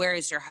this, where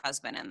is your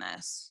husband in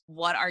this?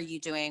 What are you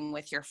doing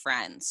with your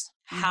friends?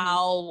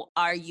 How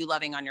are you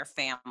loving on your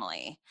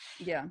family?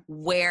 Yeah.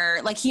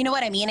 Where, like, you know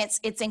what I mean? It's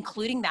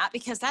including that,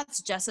 because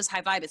that's just as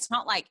high vibe. It's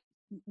not like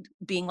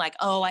being like,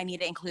 oh, I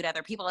need to include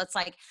other people. It's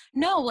like,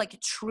 no, like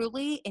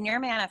truly in your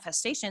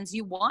manifestations,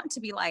 you want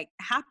to be like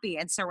happy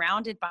and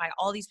surrounded by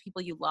all these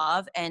people you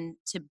love, and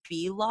to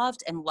be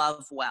loved and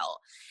love well.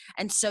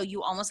 And so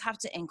you almost have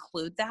to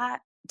include that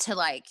to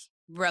like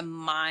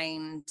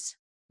remind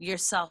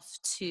yourself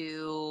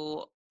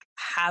to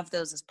have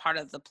those as part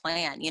of the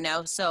plan,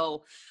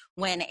 So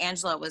when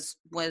Angela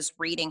was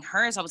reading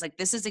hers, I was like,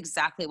 this is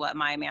exactly what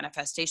my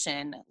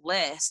manifestation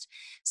list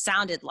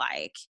sounded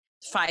like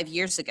 5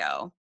 years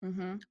ago.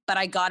 But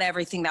I got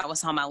everything that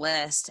was on my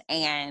list,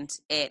 and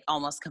it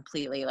almost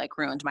completely like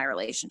ruined my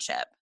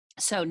relationship.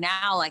 So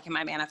now, like in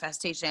my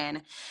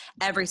manifestation,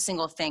 every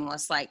single thing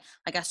was like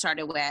I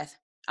started with,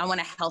 I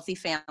want a healthy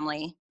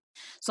family.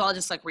 So I'll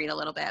just like read a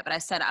little bit, but I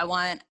said, I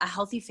want a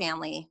healthy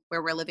family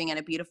where we're living in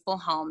a beautiful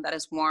home that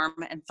is warm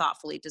and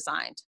thoughtfully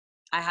designed.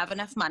 I have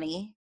enough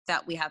money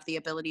that we have the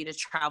ability to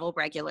travel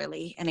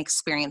regularly and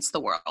experience the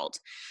world.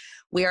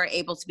 We are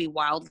able to be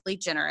wildly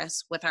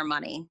generous with our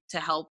money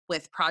to help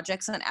with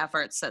projects and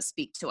efforts that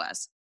speak to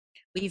us.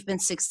 We've been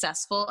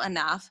successful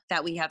enough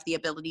that we have the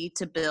ability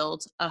to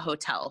build a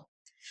hotel.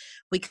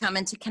 We come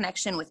into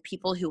connection with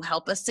people who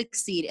help us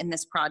succeed in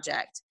this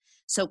project.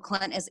 So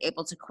Clint is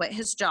able to quit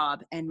his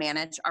job and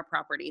manage our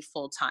property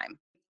full time.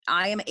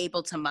 I am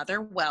able to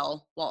mother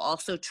well while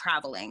also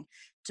traveling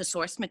to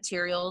source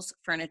materials,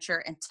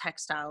 furniture, and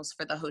textiles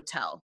for the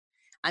hotel.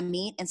 I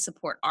meet and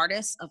support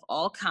artists of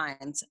all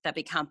kinds that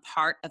become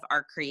part of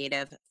our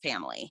creative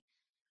family.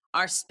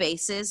 Our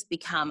spaces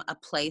become a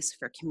place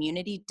for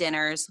community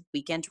dinners,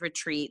 weekend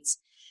retreats,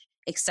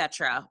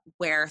 etc.,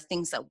 where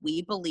things that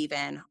we believe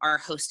in are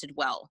hosted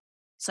well,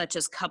 such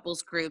as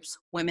couples groups,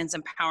 women's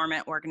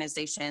empowerment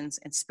organizations,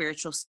 and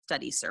spiritual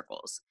study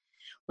circles.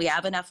 We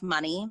have enough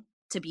money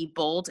to be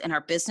bold in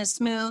our business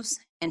moves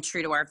and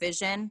true to our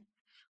vision,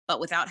 but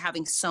without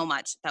having so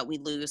much that we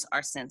lose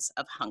our sense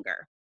of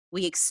hunger.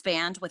 We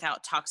expand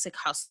without toxic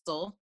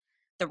hustle.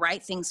 The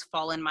right things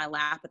fall in my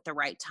lap at the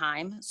right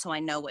time, so I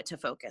know what to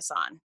focus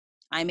on.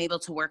 I'm able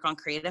to work on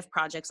creative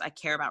projects I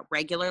care about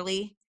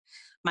regularly.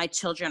 My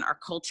children are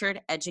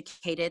cultured,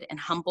 educated, and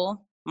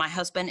humble. My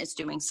husband is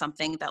doing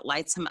something that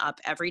lights him up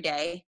every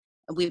day.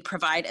 We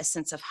provide a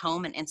sense of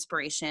home and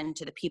inspiration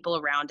to the people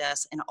around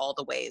us in all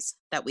the ways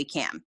that we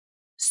can.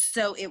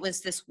 So it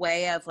was this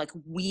way of like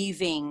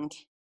weaving,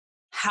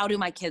 how do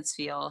my kids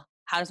feel?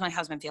 How does my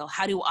husband feel?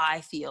 How do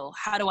I feel?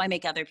 How do I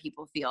make other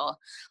people feel?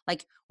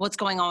 Like, what's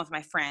going on with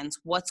my friends?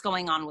 What's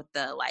going on with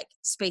the like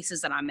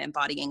spaces that I'm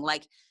embodying?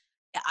 Like,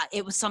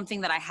 it was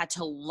something that I had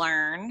to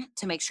learn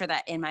to make sure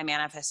that in my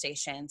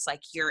manifestations,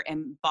 like you're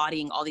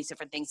embodying all these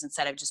different things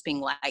instead of just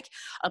being like,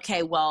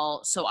 okay,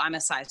 well, so I'm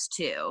a size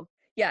 2.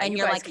 Yeah, And you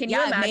you're guys, like, can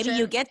yeah, you imagine, maybe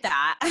you get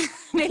that.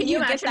 Maybe can you you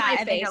get imagine that. my And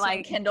then face you're when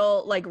like,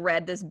 Kendall like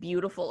read this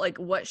beautiful, like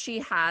what she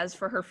has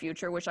for her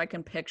future, which I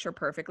can picture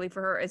perfectly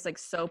for her, is like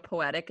so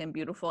poetic and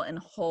beautiful and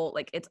whole,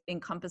 like it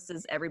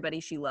encompasses everybody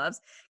she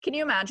loves. Can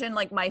you imagine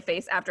like my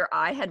face after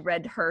I had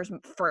read hers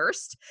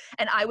first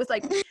and I was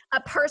like,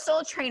 a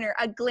personal trainer,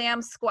 a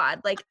glam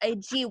squad, like a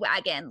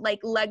G-Wagon, like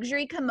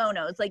luxury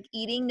kimonos, like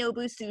eating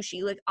Nobu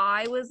sushi. Like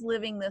I was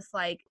living this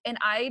like, and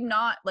I'm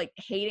not like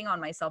hating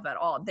on myself at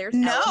all.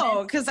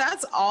 No, because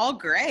that's all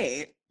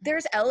great.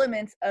 There's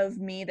elements of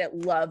me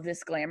that love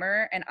this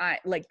glamour and I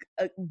like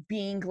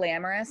being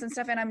glamorous and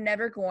stuff. And I'm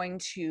never going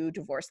to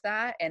divorce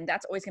that. And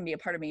that's always going to be a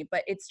part of me.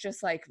 But it's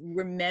just like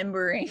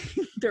remembering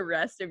the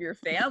rest of your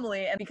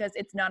family. And because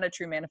it's not a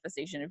true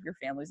manifestation if your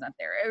family's not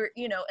there, or,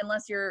 you know,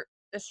 unless you're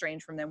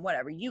estranged from them,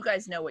 whatever. You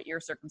guys know what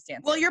your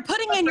circumstances. Well, you're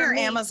putting in your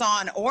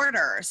Amazon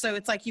order. So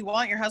it's like you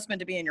want your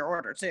husband to be in your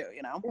order too,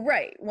 you know?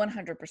 Right.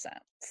 100%.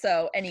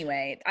 So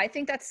anyway, I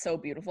think that's so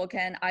beautiful,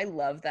 Ken. I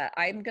love that.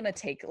 I'm going to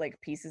take like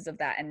pieces of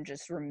that and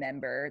just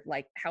remember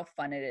like how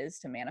fun it is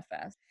to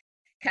manifest.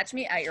 Catch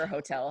me at your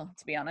hotel,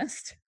 to be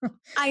honest.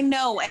 I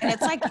know. And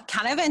it's like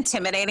kind of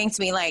intimidating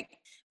to me, like,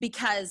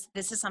 because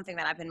this is something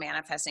that I've been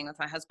manifesting with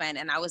my husband.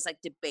 And I was like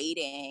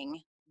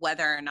debating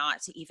whether or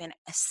not to even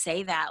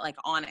say that like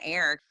on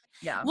air.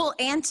 Yeah. Well,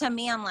 and to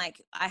me, I'm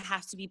like, I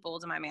have to be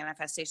bold in my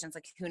manifestations.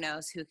 Like, who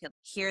knows who could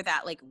hear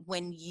that? Like,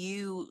 when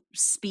you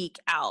speak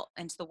out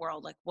into the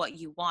world, like what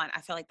you want,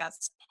 I feel like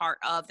that's part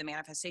of the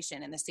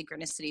manifestation and the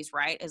synchronicities,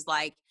 right? Is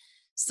like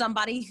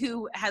somebody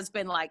who has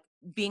been like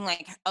being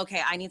like,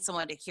 okay, I need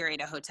someone to curate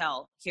a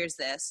hotel. Here's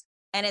this.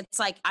 And it's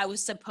like, I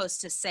was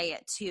supposed to say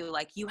it too.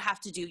 Like, you have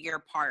to do your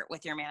part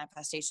with your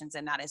manifestations,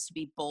 and that is to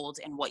be bold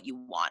in what you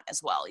want as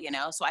well, you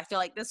know? So I feel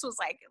like this was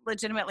like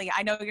legitimately,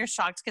 I know you're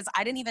shocked because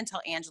I didn't even tell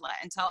Angela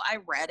until I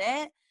read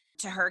it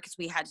to her because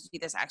we had to do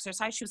this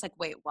exercise. She was like,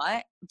 wait,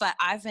 what? But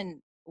I've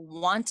been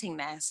wanting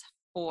this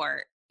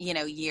for, you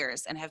know,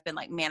 years and have been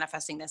like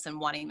manifesting this and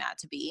wanting that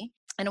to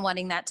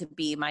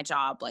be my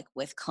job, like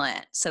with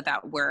Clint, so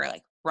that we're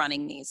like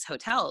running these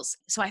hotels.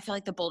 So I feel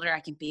like the bolder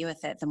I can be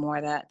with it, the more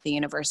that the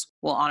universe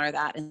will honor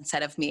that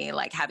instead of me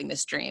like having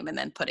this dream and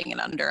then putting it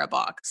under a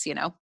box, you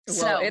know? Well,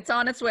 so it's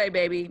on its way,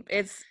 baby.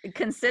 It's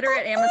consider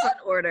it Amazon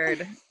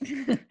ordered.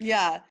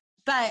 Yeah.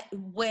 But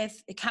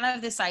with kind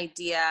of this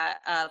idea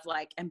of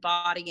like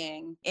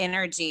embodying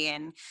energy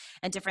and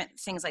different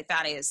things like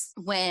that, is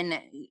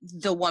when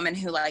the woman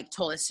who like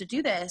told us to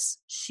do this,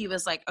 she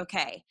was like,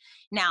 okay,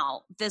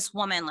 now this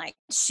woman, like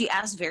she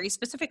asked very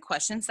specific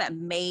questions that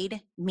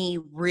made me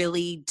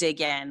really dig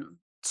in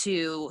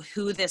to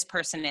who this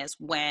person is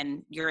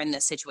when you're in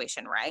this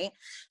situation, right?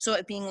 So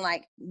it being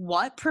like,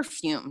 what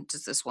perfume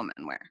does this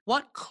woman wear?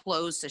 What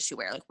clothes does she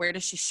wear? Like, where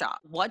does she shop?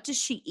 What does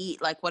she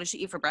eat? Like, what does she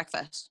eat for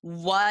breakfast?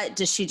 What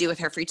does she do with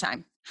her free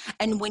time?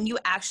 And when you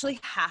actually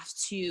have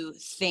to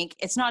think,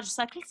 it's not just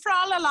like, fra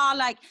la la,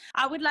 like,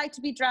 I would like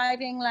to be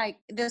driving like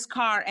this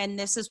car and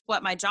this is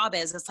what my job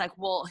is. It's like,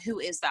 well, who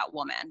is that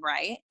woman,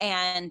 right?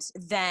 And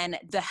then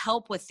the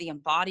help with the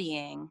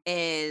embodying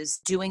is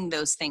doing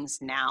those things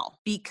now,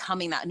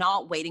 becoming that,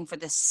 not waiting for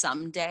this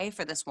someday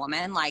for this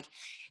woman. Like,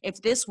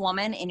 if this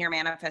woman in your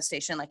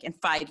manifestation, like in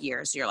 5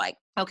 years, you're like,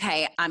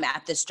 okay, I'm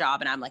at this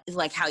job and I'm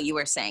like how you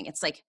were saying,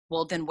 it's like,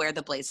 well, then wear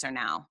the blazer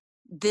now.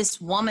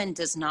 This woman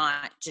does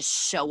not just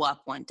show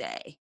up one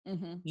day.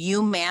 Mm-hmm.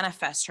 You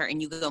manifest her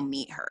and you go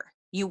meet her.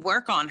 You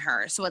work on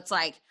her. So it's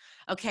like,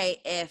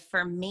 okay, if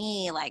for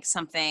me, like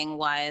something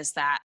was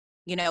that,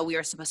 you know, we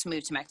were supposed to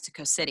move to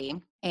Mexico City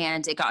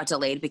and it got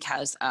delayed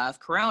because of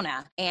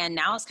Corona. And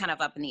now it's kind of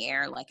up in the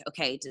air. Like,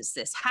 okay, does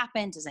this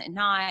happen? Does it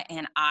not?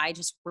 And I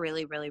just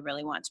really, really,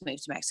 really want to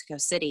move to Mexico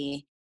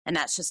City. And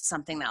that's just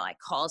something that like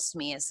calls to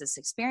me as this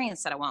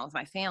experience that I want with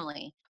my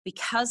family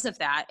because of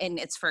that. And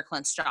it's for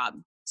Clint's job.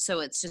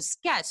 So it's just,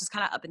 yeah, it's just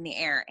kind of up in the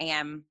air.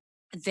 And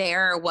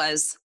there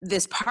was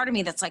this part of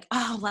me that's like,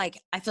 oh,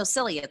 like, I feel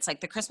silly. It's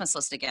like the Christmas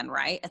list again,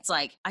 right? It's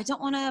like, I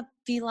don't want to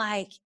be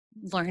like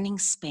learning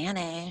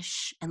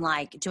Spanish and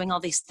like doing all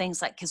these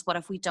things. Like, because what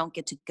if we don't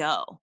get to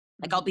go?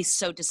 Like, I'll be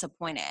so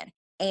disappointed.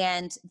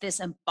 And this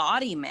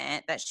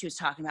embodiment that she was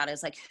talking about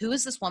is like, who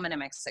is this woman in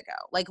Mexico?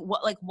 Like,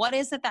 what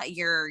is it that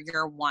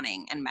you're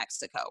wanting in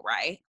Mexico,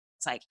 right?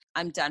 It's like,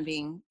 I'm done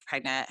being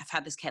pregnant. I've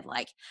had this kid.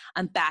 Like,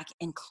 I'm back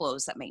in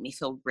clothes that make me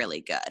feel really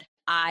good.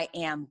 I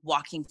am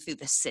walking through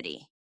the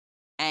city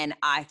and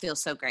I feel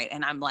so great.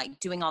 And I'm like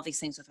doing all these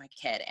things with my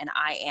kid and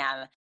I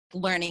am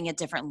learning a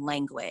different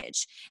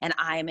language and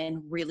I'm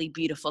in really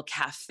beautiful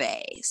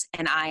cafes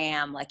and I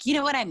am like, you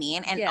know what I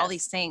mean? And all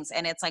these things.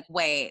 And it's like,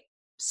 wait,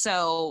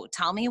 so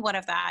tell me what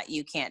of that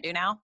you can't do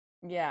now?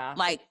 Yeah,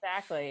 like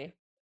exactly.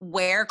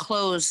 Wear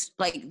clothes,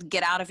 like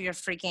get out of your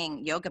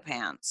freaking yoga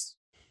pants.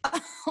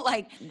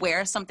 Like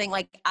wear something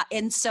like,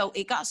 and so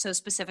it got so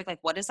specific, like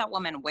what does that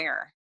woman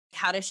wear?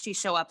 How does she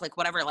show up? Like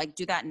whatever, like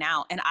do that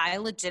now. And I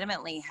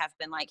legitimately have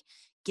been like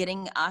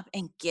getting up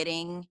and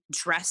getting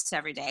dressed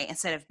every day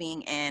instead of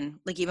being in,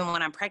 like even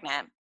when I'm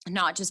pregnant,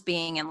 not just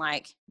being in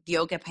like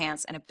yoga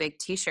pants and a big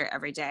t-shirt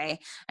every day.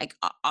 Like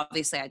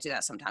obviously I do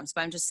that sometimes,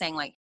 but I'm just saying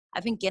like,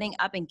 I've been getting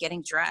up and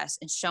getting dressed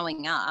and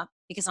showing up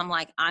because I'm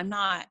like, I'm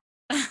not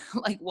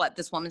like what,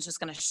 this woman's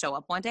just going to show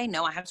up one day?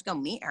 No, I have to go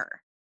meet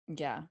her.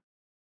 Yeah.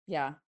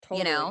 Yeah, totally.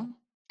 You know,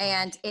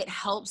 and it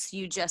helps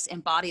you just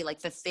embody like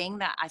the thing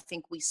that I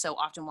think we so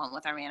often want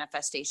with our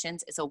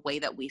manifestations is a way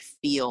that we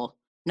feel,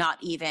 not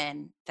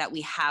even that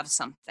we have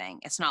something.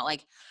 It's not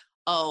like,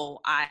 oh,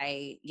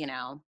 I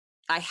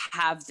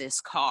have this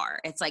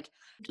car. It's like,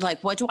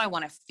 what do I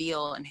want to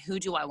feel and who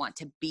do I want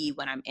to be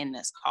when I'm in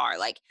this car?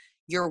 Like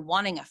you're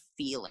wanting a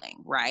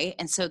feeling, right?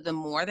 And so the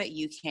more that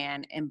you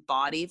can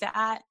embody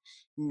that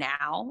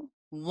now,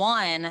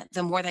 one,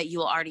 the more that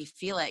you'll already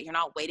feel it. You're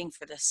not waiting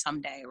for this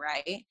someday,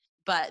 right?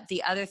 But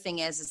the other thing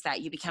is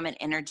that you become an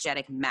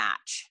energetic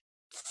match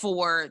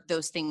for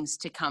those things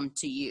to come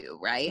to you,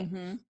 right? Mm-hmm.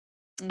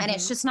 Mm-hmm. And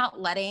it's just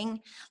not letting,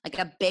 like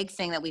a big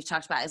thing that we've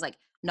talked about is like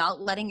not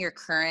letting your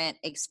current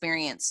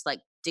experience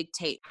like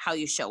dictate how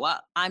you show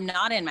up. I'm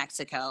not in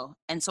Mexico.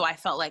 And so I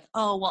felt like,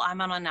 oh, well,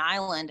 I'm on an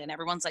island and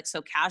everyone's like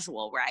so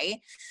casual, right?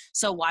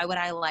 So why would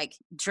I like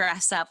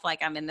dress up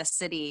like I'm in the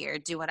city or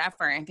do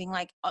whatever and being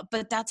like,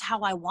 but that's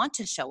how I want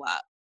to show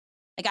up.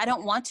 Like, I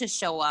don't want to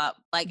show up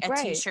like a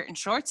t-shirt and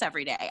shorts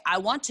every day. I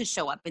want to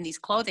show up in these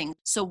clothing.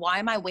 So why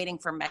am I waiting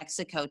for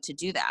Mexico to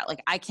do that?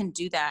 Like I can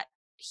do that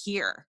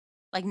here.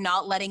 Like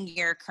not letting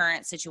your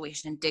current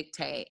situation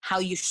dictate how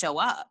you show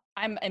up.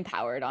 I'm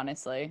empowered,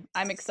 honestly.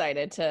 I'm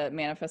excited to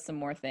manifest some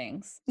more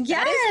things.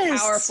 Yes. That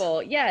is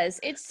powerful. Yes.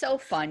 It's so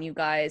fun, you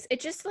guys. It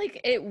just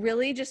like, it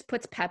really just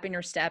puts pep in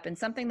your step. And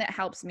something that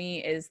helps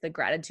me is the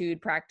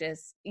gratitude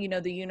practice, you know,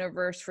 the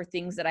universe for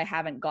things that I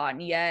haven't gotten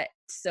yet.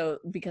 So,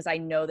 because I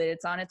know that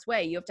it's on its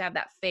way, you have to have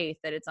that faith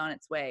that it's on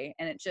its way.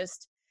 And it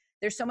just,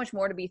 there's so much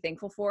more to be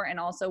thankful for. And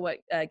also what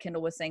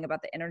Kendall was saying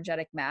about the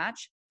energetic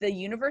match, the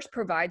universe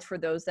provides for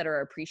those that are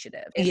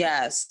appreciative.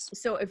 Yes.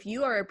 So if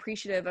you are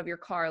appreciative of your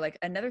car, like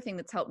another thing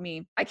that's helped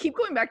me, I keep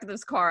going back to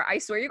this car. I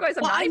swear you guys,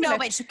 I know,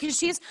 but because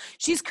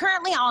she's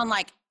currently on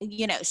like,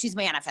 you know, she's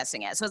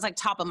manifesting it. So it's like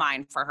top of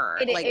mind for her.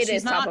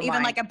 She's not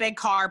even like a big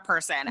car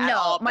person at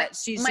all, but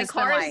she's just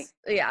been like.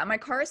 Yeah, my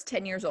car is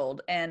 10 years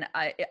old and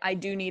I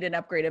do need an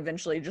upgrade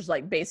eventually, just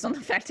like based on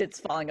the fact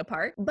it's falling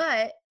apart.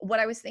 But what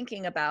I was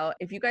thinking about,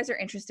 if you guys are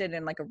interested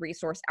in like a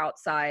resource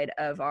outside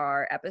of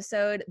our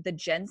episode, the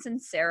Jen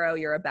Sincero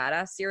You're a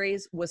Badass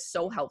series was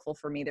so helpful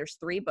for me. There's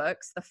 3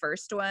 books. The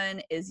first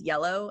one is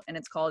yellow and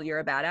it's called You're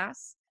a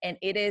Badass. And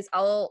it is,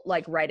 I'll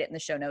like write it in the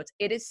show notes.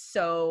 It is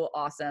so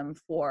awesome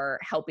for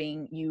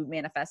helping you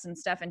manifest and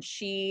stuff. And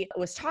she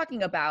was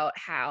talking about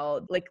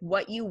how like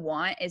what you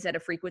want is at a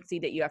frequency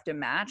that you have to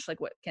match, like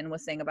what Ken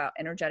was saying about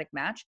energetic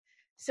match.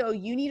 So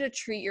you need to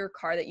treat your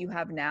car that you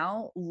have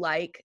now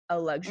like a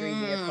luxury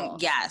vehicle.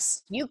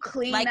 Yes. You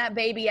clean Like, that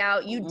baby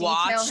out, you detail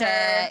Wash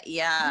her, it.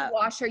 Yeah. you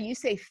wash her, you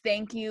say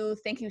thank you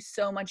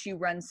so much, you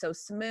run so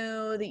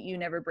smooth, you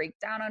never break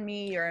down on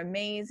me, you're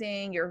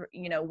amazing, you're,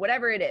 you know,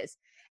 whatever it is.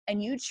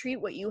 And you treat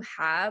what you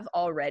have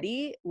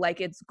already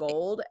like it's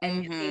gold,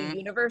 and the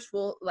universe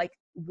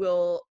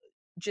will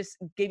just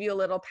give you a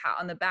little pat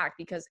on the back,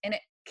 because, and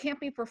it can't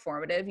be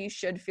performative. You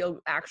should feel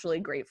actually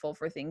grateful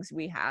for things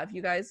we have,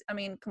 you guys. I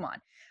mean, come on.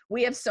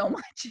 We have so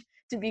much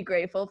to be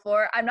grateful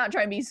for. I'm not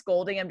trying to be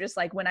scolding. I'm just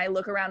like, when I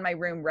look around my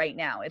room right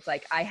now, it's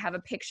like I have a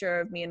picture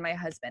of me and my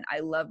husband. I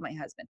love my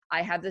husband.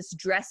 I have this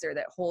dresser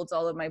that holds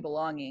all of my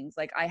belongings.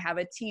 Like, I have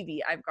a TV,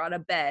 I've got a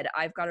bed,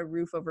 I've got a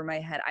roof over my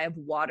head, I have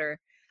water,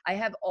 I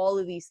have all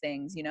of these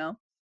things, you know?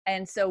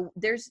 And so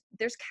there's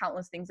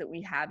countless things that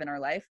we have in our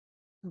life.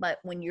 But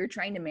when you're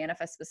trying to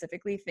manifest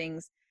specifically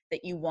things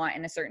that you want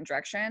in a certain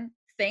direction,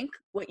 think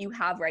what you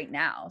have right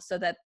now, so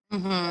that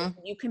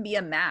you can be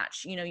a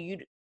match. You know,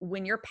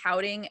 when you're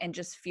pouting and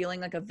just feeling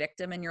like a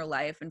victim in your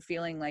life and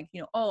feeling like, you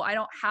know, oh, I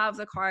don't have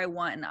the car I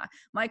want, and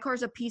my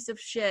car's a piece of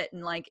shit,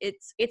 and like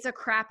it's a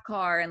crap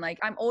car, and like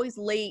I'm always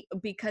late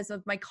because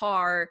of my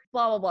car,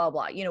 blah blah blah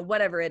blah, you know,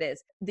 whatever it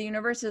is. The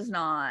universe does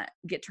not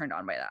get turned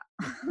on by that.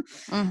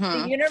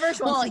 The universe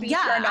wants to be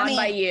turned on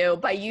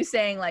by you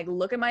saying like,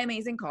 look at my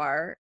amazing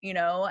car, you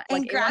know,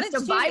 like it wants to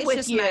vibe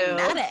with you.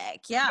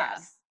 Magnetic. Yeah.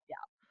 Yes.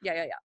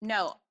 Yeah.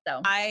 No,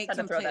 So I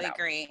completely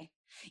agree.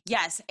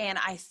 Yes. And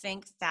I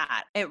think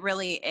that it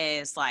really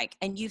is like,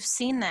 and you've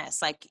seen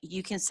this, like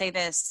you can say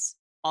this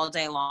all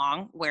day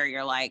long, where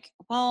you're like,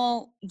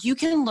 well, you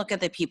can look at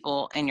the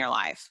people in your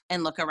life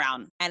and look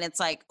around, and it's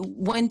like,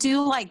 when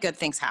do like good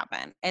things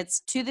happen?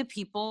 It's to the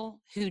people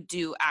who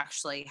do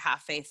actually have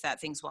faith that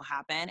things will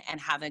happen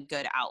and have a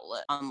good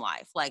outlook on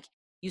life. Like,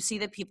 you see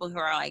the people who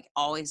are like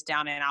always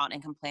down and out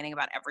and complaining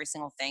about every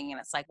single thing. And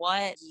it's like,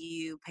 what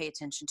you pay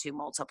attention to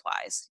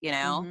multiplies, you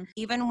know?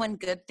 Even when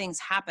good things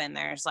happen,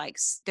 there's like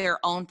their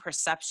own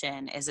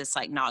perception is it's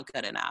like not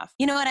good enough.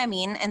 You know what I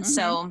mean? And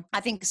so I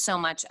think so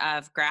much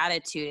of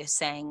gratitude is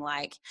saying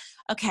like,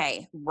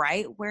 okay,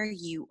 right where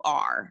you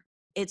are,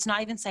 it's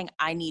not even saying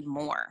I need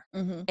more.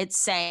 It's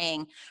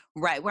saying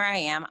right where I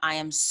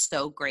am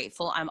so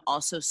grateful. I'm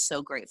also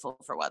so grateful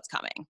for what's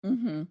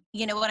coming.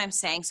 You know what I'm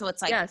saying? So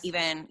it's like,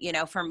 even, you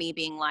know, for me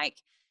being like,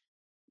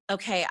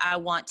 okay, I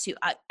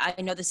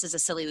know this is a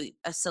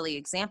silly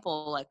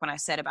example, like when I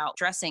said about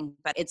dressing,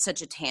 but it's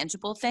such a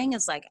tangible thing.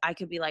 It's like, I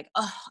could be like,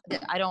 oh,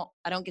 I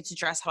don't get to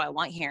dress how I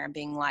want here. And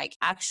being like,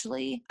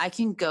 actually, I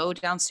can go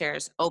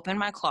downstairs, open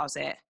my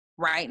closet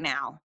right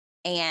now,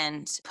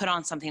 and put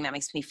on something that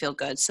makes me feel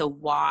good. So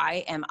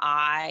why am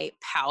I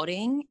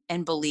pouting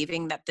and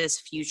believing that this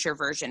future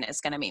version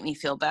is going to make me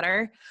feel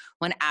better,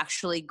 when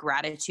actually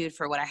gratitude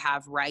for what I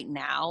have right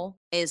now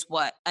is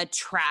what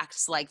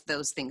attracts like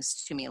those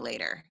things to me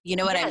later? You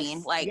know what I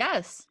mean? Like,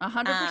 yes,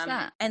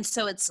 100%. And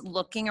so it's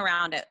looking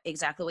around at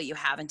exactly what you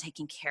have and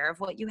taking care of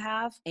what you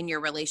have in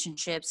your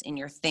relationships, in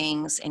your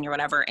things, in your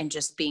whatever, and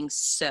just being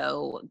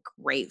so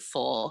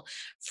grateful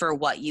for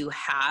what you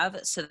have,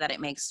 so that it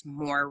makes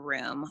more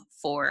room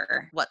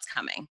for what's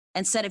coming,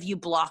 instead of you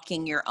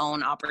blocking your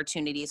own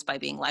opportunities by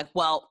being like,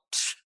 well,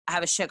 I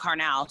have a shit car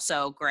now,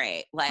 so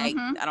great. Like,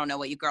 I don't know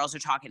what you girls are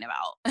talking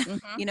about.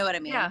 You know what I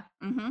mean? Yeah.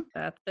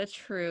 That's the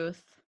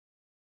truth.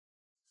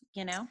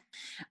 You know?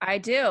 I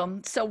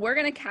do. So we're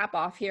going to cap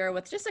off here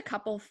with just a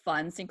couple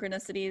fun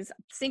synchronicities.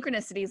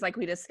 Synchronicities, like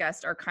we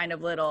discussed, are kind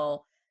of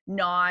little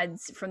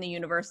nods from the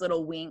universe,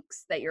 little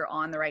winks that you're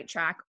on the right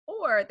track,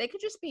 or they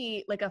could just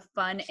be like a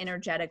fun,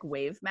 energetic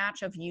wave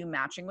match of you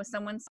matching with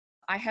someone.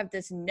 I have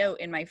this note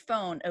in my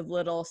phone of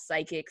little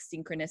psychic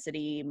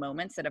synchronicity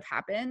moments that have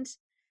happened.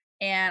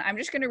 And I'm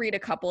just going to read a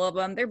couple of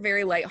them. They're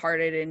very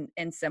lighthearted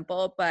and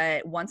simple,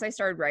 but once I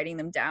started writing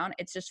them down,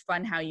 it's just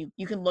fun how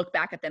you can look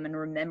back at them and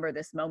remember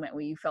this moment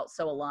where you felt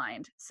so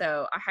aligned.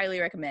 So I highly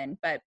recommend,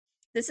 but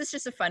this is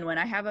just a fun one.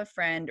 I have a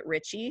friend,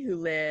 Richie, who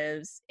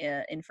lives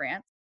in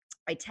France.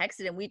 I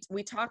texted him.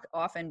 We talk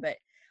often, but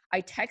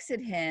I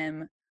texted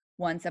him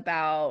once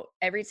about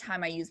every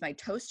time I use my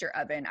toaster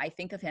oven, I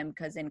think of him,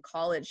 because in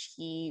college,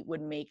 he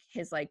would make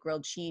his like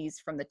grilled cheese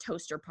from the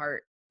toaster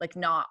part, like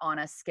not on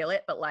a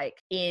skillet, but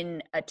like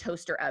in a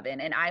toaster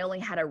oven. And I only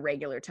had a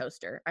regular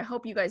toaster. I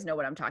hope you guys know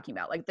what I'm talking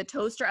about. Like the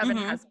toaster oven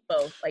has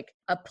both, like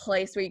a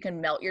place where you can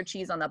melt your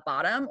cheese on the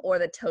bottom, or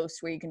the toast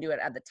where you can do it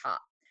at the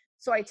top.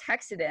 So I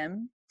texted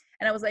him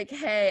and I was like,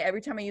 hey,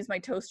 every time I use my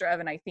toaster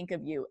oven, I think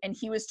of you. And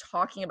he was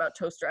talking about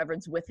toaster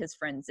ovens with his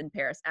friends in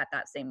Paris at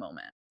that same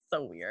moment.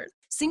 So weird.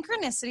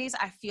 Synchronicities,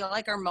 I feel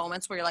like, are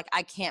moments where you're like,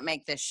 I can't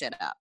make this shit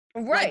up.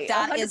 Right. Like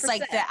that 100%. is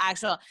like the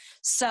actual.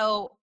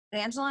 So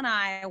Angela and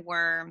I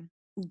were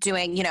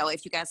doing, you know,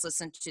 if you guys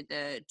listened to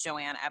the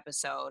Joanne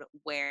episode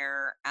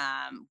where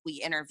we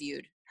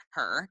interviewed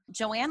her,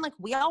 Joanne, like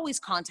we always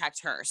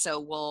contact her. So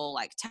we'll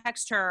like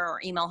text her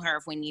or email her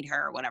if we need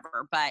her or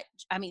whatever. But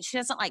I mean, she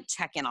doesn't like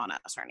check in on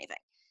us or anything.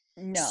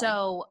 No.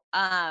 So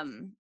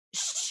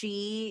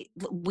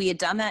we had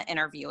done that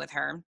interview with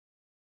her.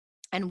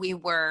 and we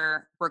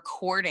were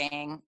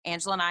recording.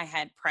 Angela and I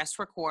had pressed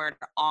record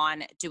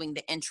on doing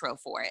the intro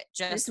for it.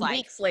 Just Just like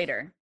weeks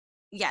later.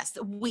 Yes,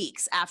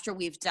 weeks after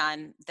we've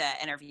done the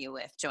interview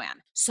with Joanne.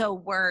 So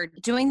we're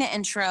doing the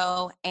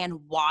intro,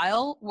 and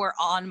while we're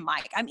on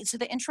mic, I mean, so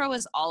the intro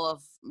is all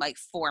of like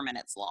 4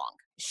 minutes long.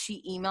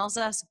 She emails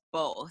us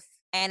both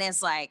and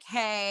is like,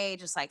 hey,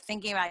 just like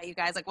thinking about you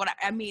guys, like what,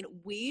 I mean,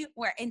 we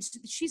were, and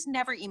she's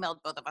never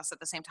emailed both of us at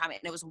the same time. And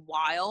it was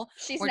while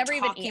She's we're never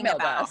even talking emailed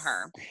about us.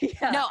 her.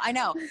 Yeah. No, I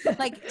know.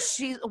 Like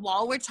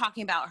while we're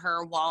talking about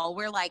her, while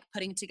we're like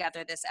putting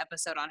together this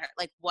episode on her,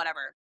 like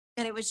whatever.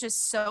 And it was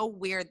just so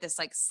weird, this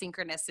like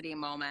synchronicity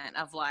moment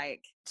of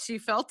like, she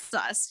felt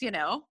us, you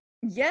know?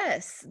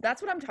 Yes, that's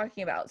what I'm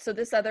talking about. So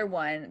this other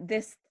one,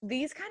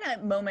 these kind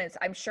of moments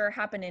I'm sure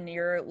happen in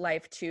your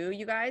life too,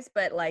 you guys,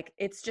 but like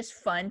it's just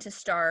fun to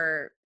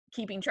start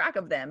keeping track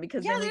of them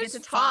because then we get to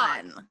talk.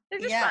 Fun. They're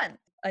just fun.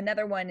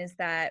 Another one is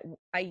that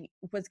I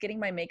was getting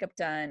my makeup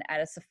done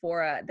at a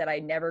Sephora that I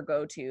never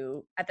go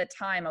to. At the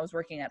time I was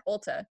working at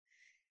Ulta,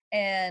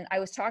 and I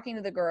was talking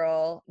to the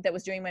girl that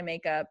was doing my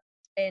makeup.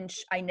 And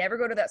I never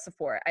go to that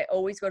Sephora. I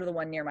always go to the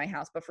one near my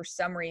house. But for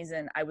some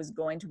reason, I was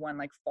going to one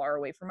like far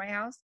away from my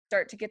house.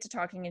 Start to get to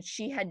talking. And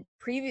she had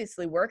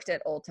previously worked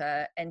at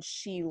Ulta, and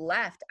she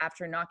left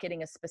after not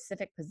getting a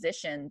specific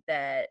position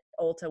that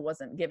Ulta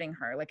wasn't giving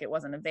her. Like it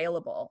wasn't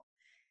available.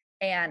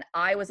 And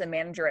I was a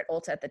manager at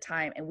Ulta at the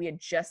time. And we had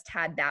just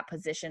had that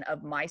position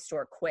of my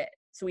store quit.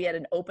 So we had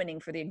an opening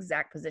for the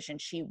exact position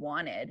she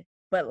wanted,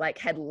 but like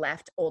had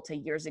left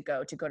Ulta years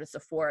ago to go to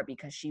Sephora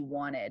because she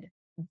wanted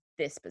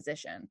this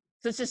position.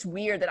 So it's just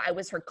weird that I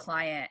was her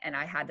client and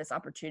I had this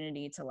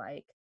opportunity to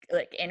like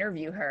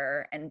interview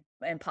her and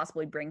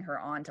possibly bring her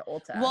on to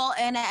Ulta. Well,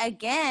 and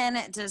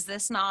again, does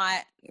this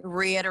not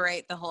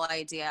reiterate the whole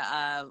idea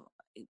of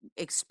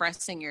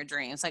expressing your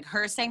dreams? Like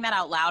her saying that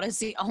out loud is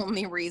the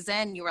only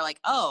reason you were like,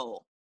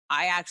 oh,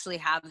 I actually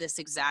have this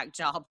exact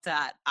job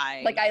that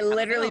I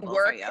literally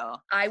work.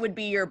 I would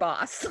be your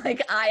boss.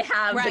 Like I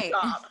have the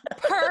job.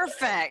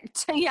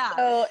 Perfect. Yeah.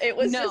 So it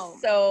was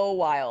just so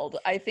wild.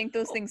 I think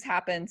those things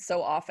happen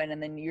so often,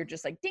 and then you're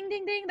just like, ding,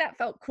 ding, ding. That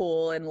felt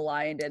cool and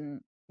aligned,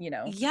 and you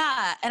know.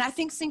 Yeah, and I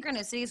think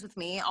synchronicities with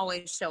me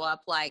always show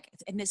up like,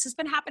 and this has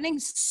been happening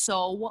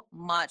so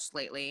much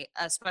lately,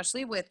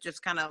 especially with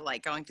just kind of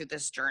like going through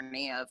this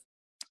journey of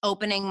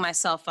opening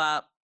myself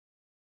up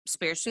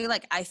spiritually.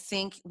 Like I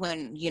think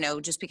when, you know,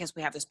 just because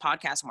we have this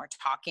podcast and we're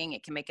talking,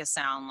 it can make us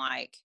sound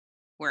like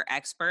we're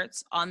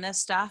experts on this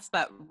stuff,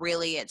 but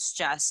really it's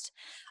just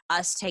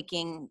us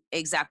taking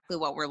exactly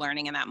what we're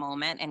learning in that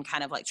moment and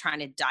kind of like trying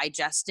to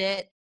digest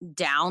it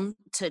down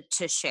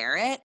to share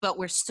it, but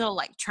we're still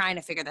like trying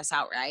to figure this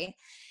out, right?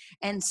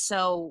 And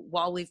so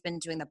while we've been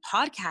doing the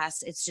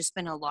podcast, it's just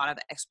been a lot of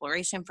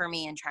exploration for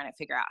me and trying to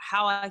figure out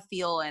how I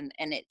feel, and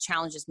it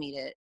challenges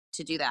me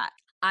to do that.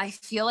 I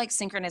feel like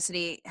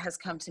synchronicity has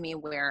come to me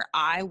where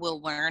I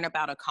will learn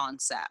about a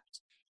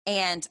concept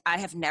and I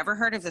have never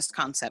heard of this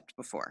concept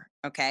before.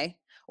 Okay.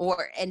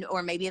 Or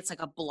maybe it's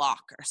like a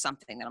block or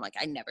something that I'm like,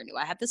 I never knew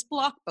I had this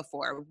block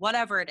before,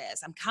 whatever it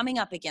is. I'm coming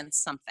up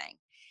against something.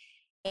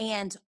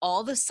 And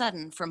all of a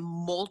sudden, from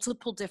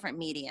multiple different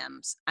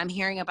mediums, I'm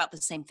hearing about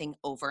the same thing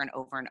over and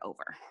over and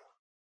over.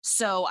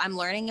 So I'm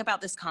learning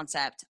about this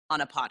concept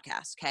on a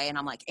podcast. Okay. And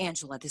I'm like,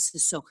 Angela, this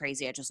is so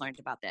crazy. I just learned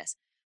about this.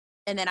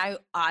 And then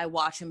I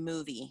watch a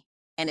movie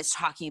and it's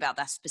talking about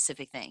that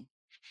specific thing.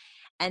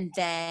 And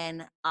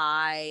then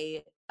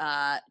I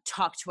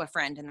talk to a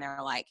friend and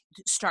they're like,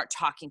 start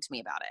talking to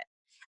me about it.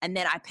 And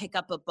then I pick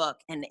up a book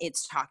and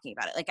it's talking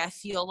about it. Like, I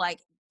feel like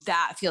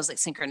that feels like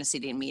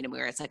synchronicity to me,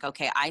 where it's like,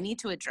 okay, I need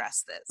to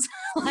address this.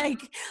 Like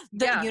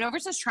the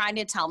universe is trying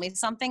to tell me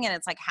something and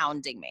it's like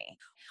hounding me.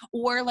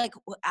 Or like,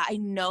 I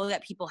know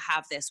that people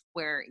have this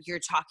where you're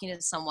talking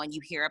to someone, you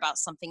hear about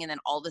something, and then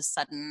all of a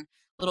sudden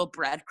little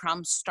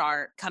breadcrumbs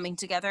start coming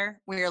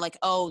together where you're like,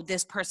 oh,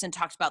 this person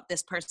talked about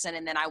this person,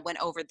 and then I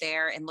went over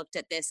there and looked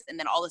at this, and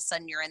then all of a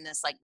sudden you're in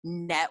this like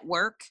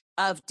network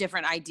of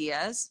different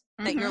ideas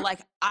that you're like,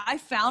 I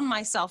found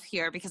myself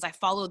here because I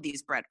followed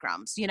these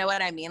breadcrumbs. You know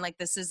what I mean? Like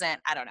this isn't,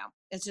 I don't know.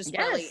 It's just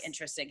really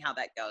interesting how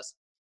that goes.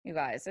 You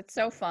guys, it's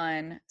so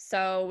fun.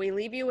 So we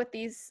leave you with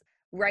these.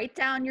 Write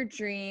down your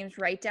dreams,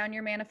 write down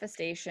your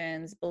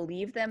manifestations,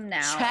 believe them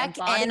now. Check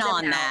in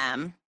on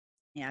them.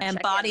 Yeah,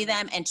 embody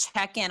them and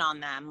check in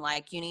on them.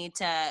 Like you need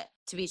to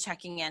be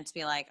checking in to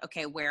be like,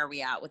 okay, where are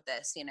we at with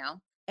this? You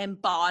know,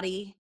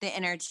 embody the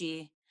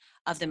energy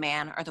of the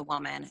man or the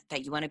woman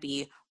that you want to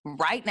be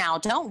right now.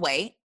 Don't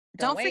wait.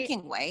 Don't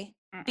freaking wait.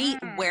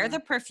 Wear the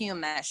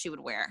perfume that she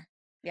would wear.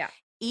 Yeah.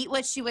 Eat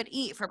what she would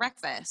eat for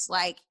breakfast.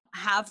 Like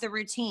have the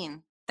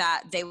routine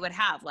that they would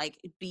have. Like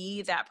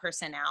be that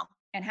person now.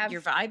 And have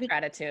your vibe.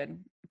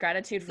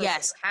 Gratitude for what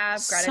you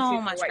have, gratitude so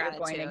for much what you're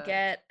going to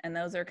get. And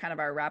those are kind of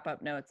our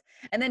wrap-up notes.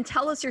 And then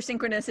tell us your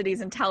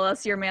synchronicities and tell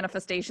us your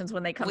manifestations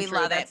when they come true. We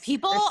love it.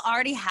 People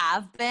already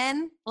have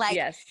been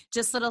like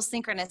just little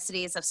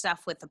synchronicities of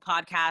stuff with the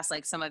podcast.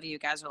 Like some of you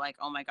guys are like,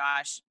 oh my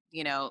gosh,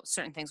 you know,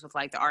 certain things with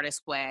like the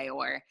Artist Way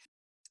or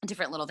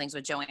different little things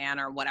with Joanne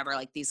or whatever,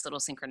 like these little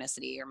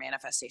synchronicity or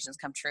manifestations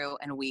come true,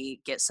 and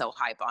we get so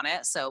hype on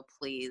it. So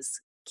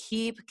please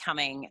keep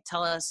coming.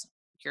 Tell us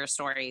your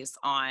stories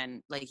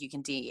on, like, you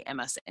can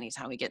DM us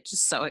anytime. We get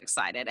just so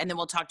excited, and then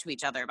we'll talk to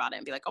each other about it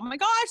and be like, oh my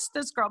gosh,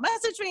 this girl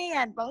messaged me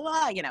and blah,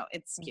 blah, you know,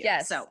 it's cute.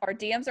 Yes, so our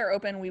DMs are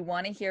open. We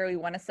want to hear, we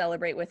want to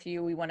celebrate with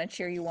you, we want to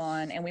cheer you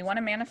on, and we want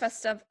to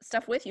manifest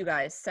stuff with you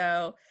guys.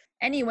 So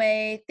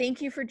anyway,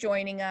 thank you for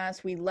joining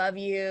us. We love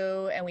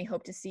you, and we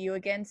hope to see you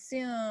again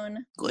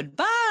soon.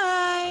 goodbye.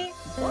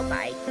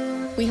 Bye.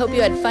 We hope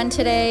you had fun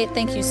today.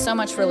 Thank you so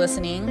much for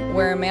listening.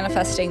 We're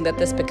manifesting that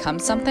this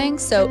becomes something.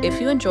 So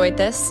if you enjoyed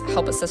this,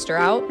 help a sister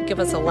out, give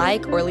us a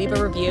like or leave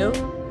a review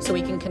so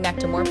we can connect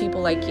to more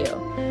people like you.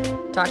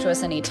 Talk to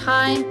us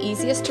anytime.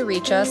 Easiest to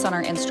reach us on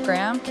our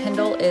Instagram.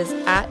 Kendall is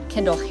at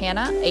Kendall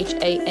Hanna,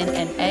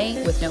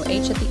 Hanna, with no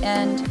H at the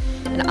end.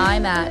 And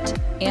I'm at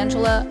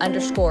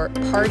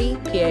Angela_Party, Party.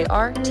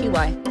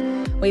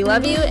 We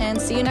love you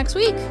and see you next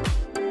week.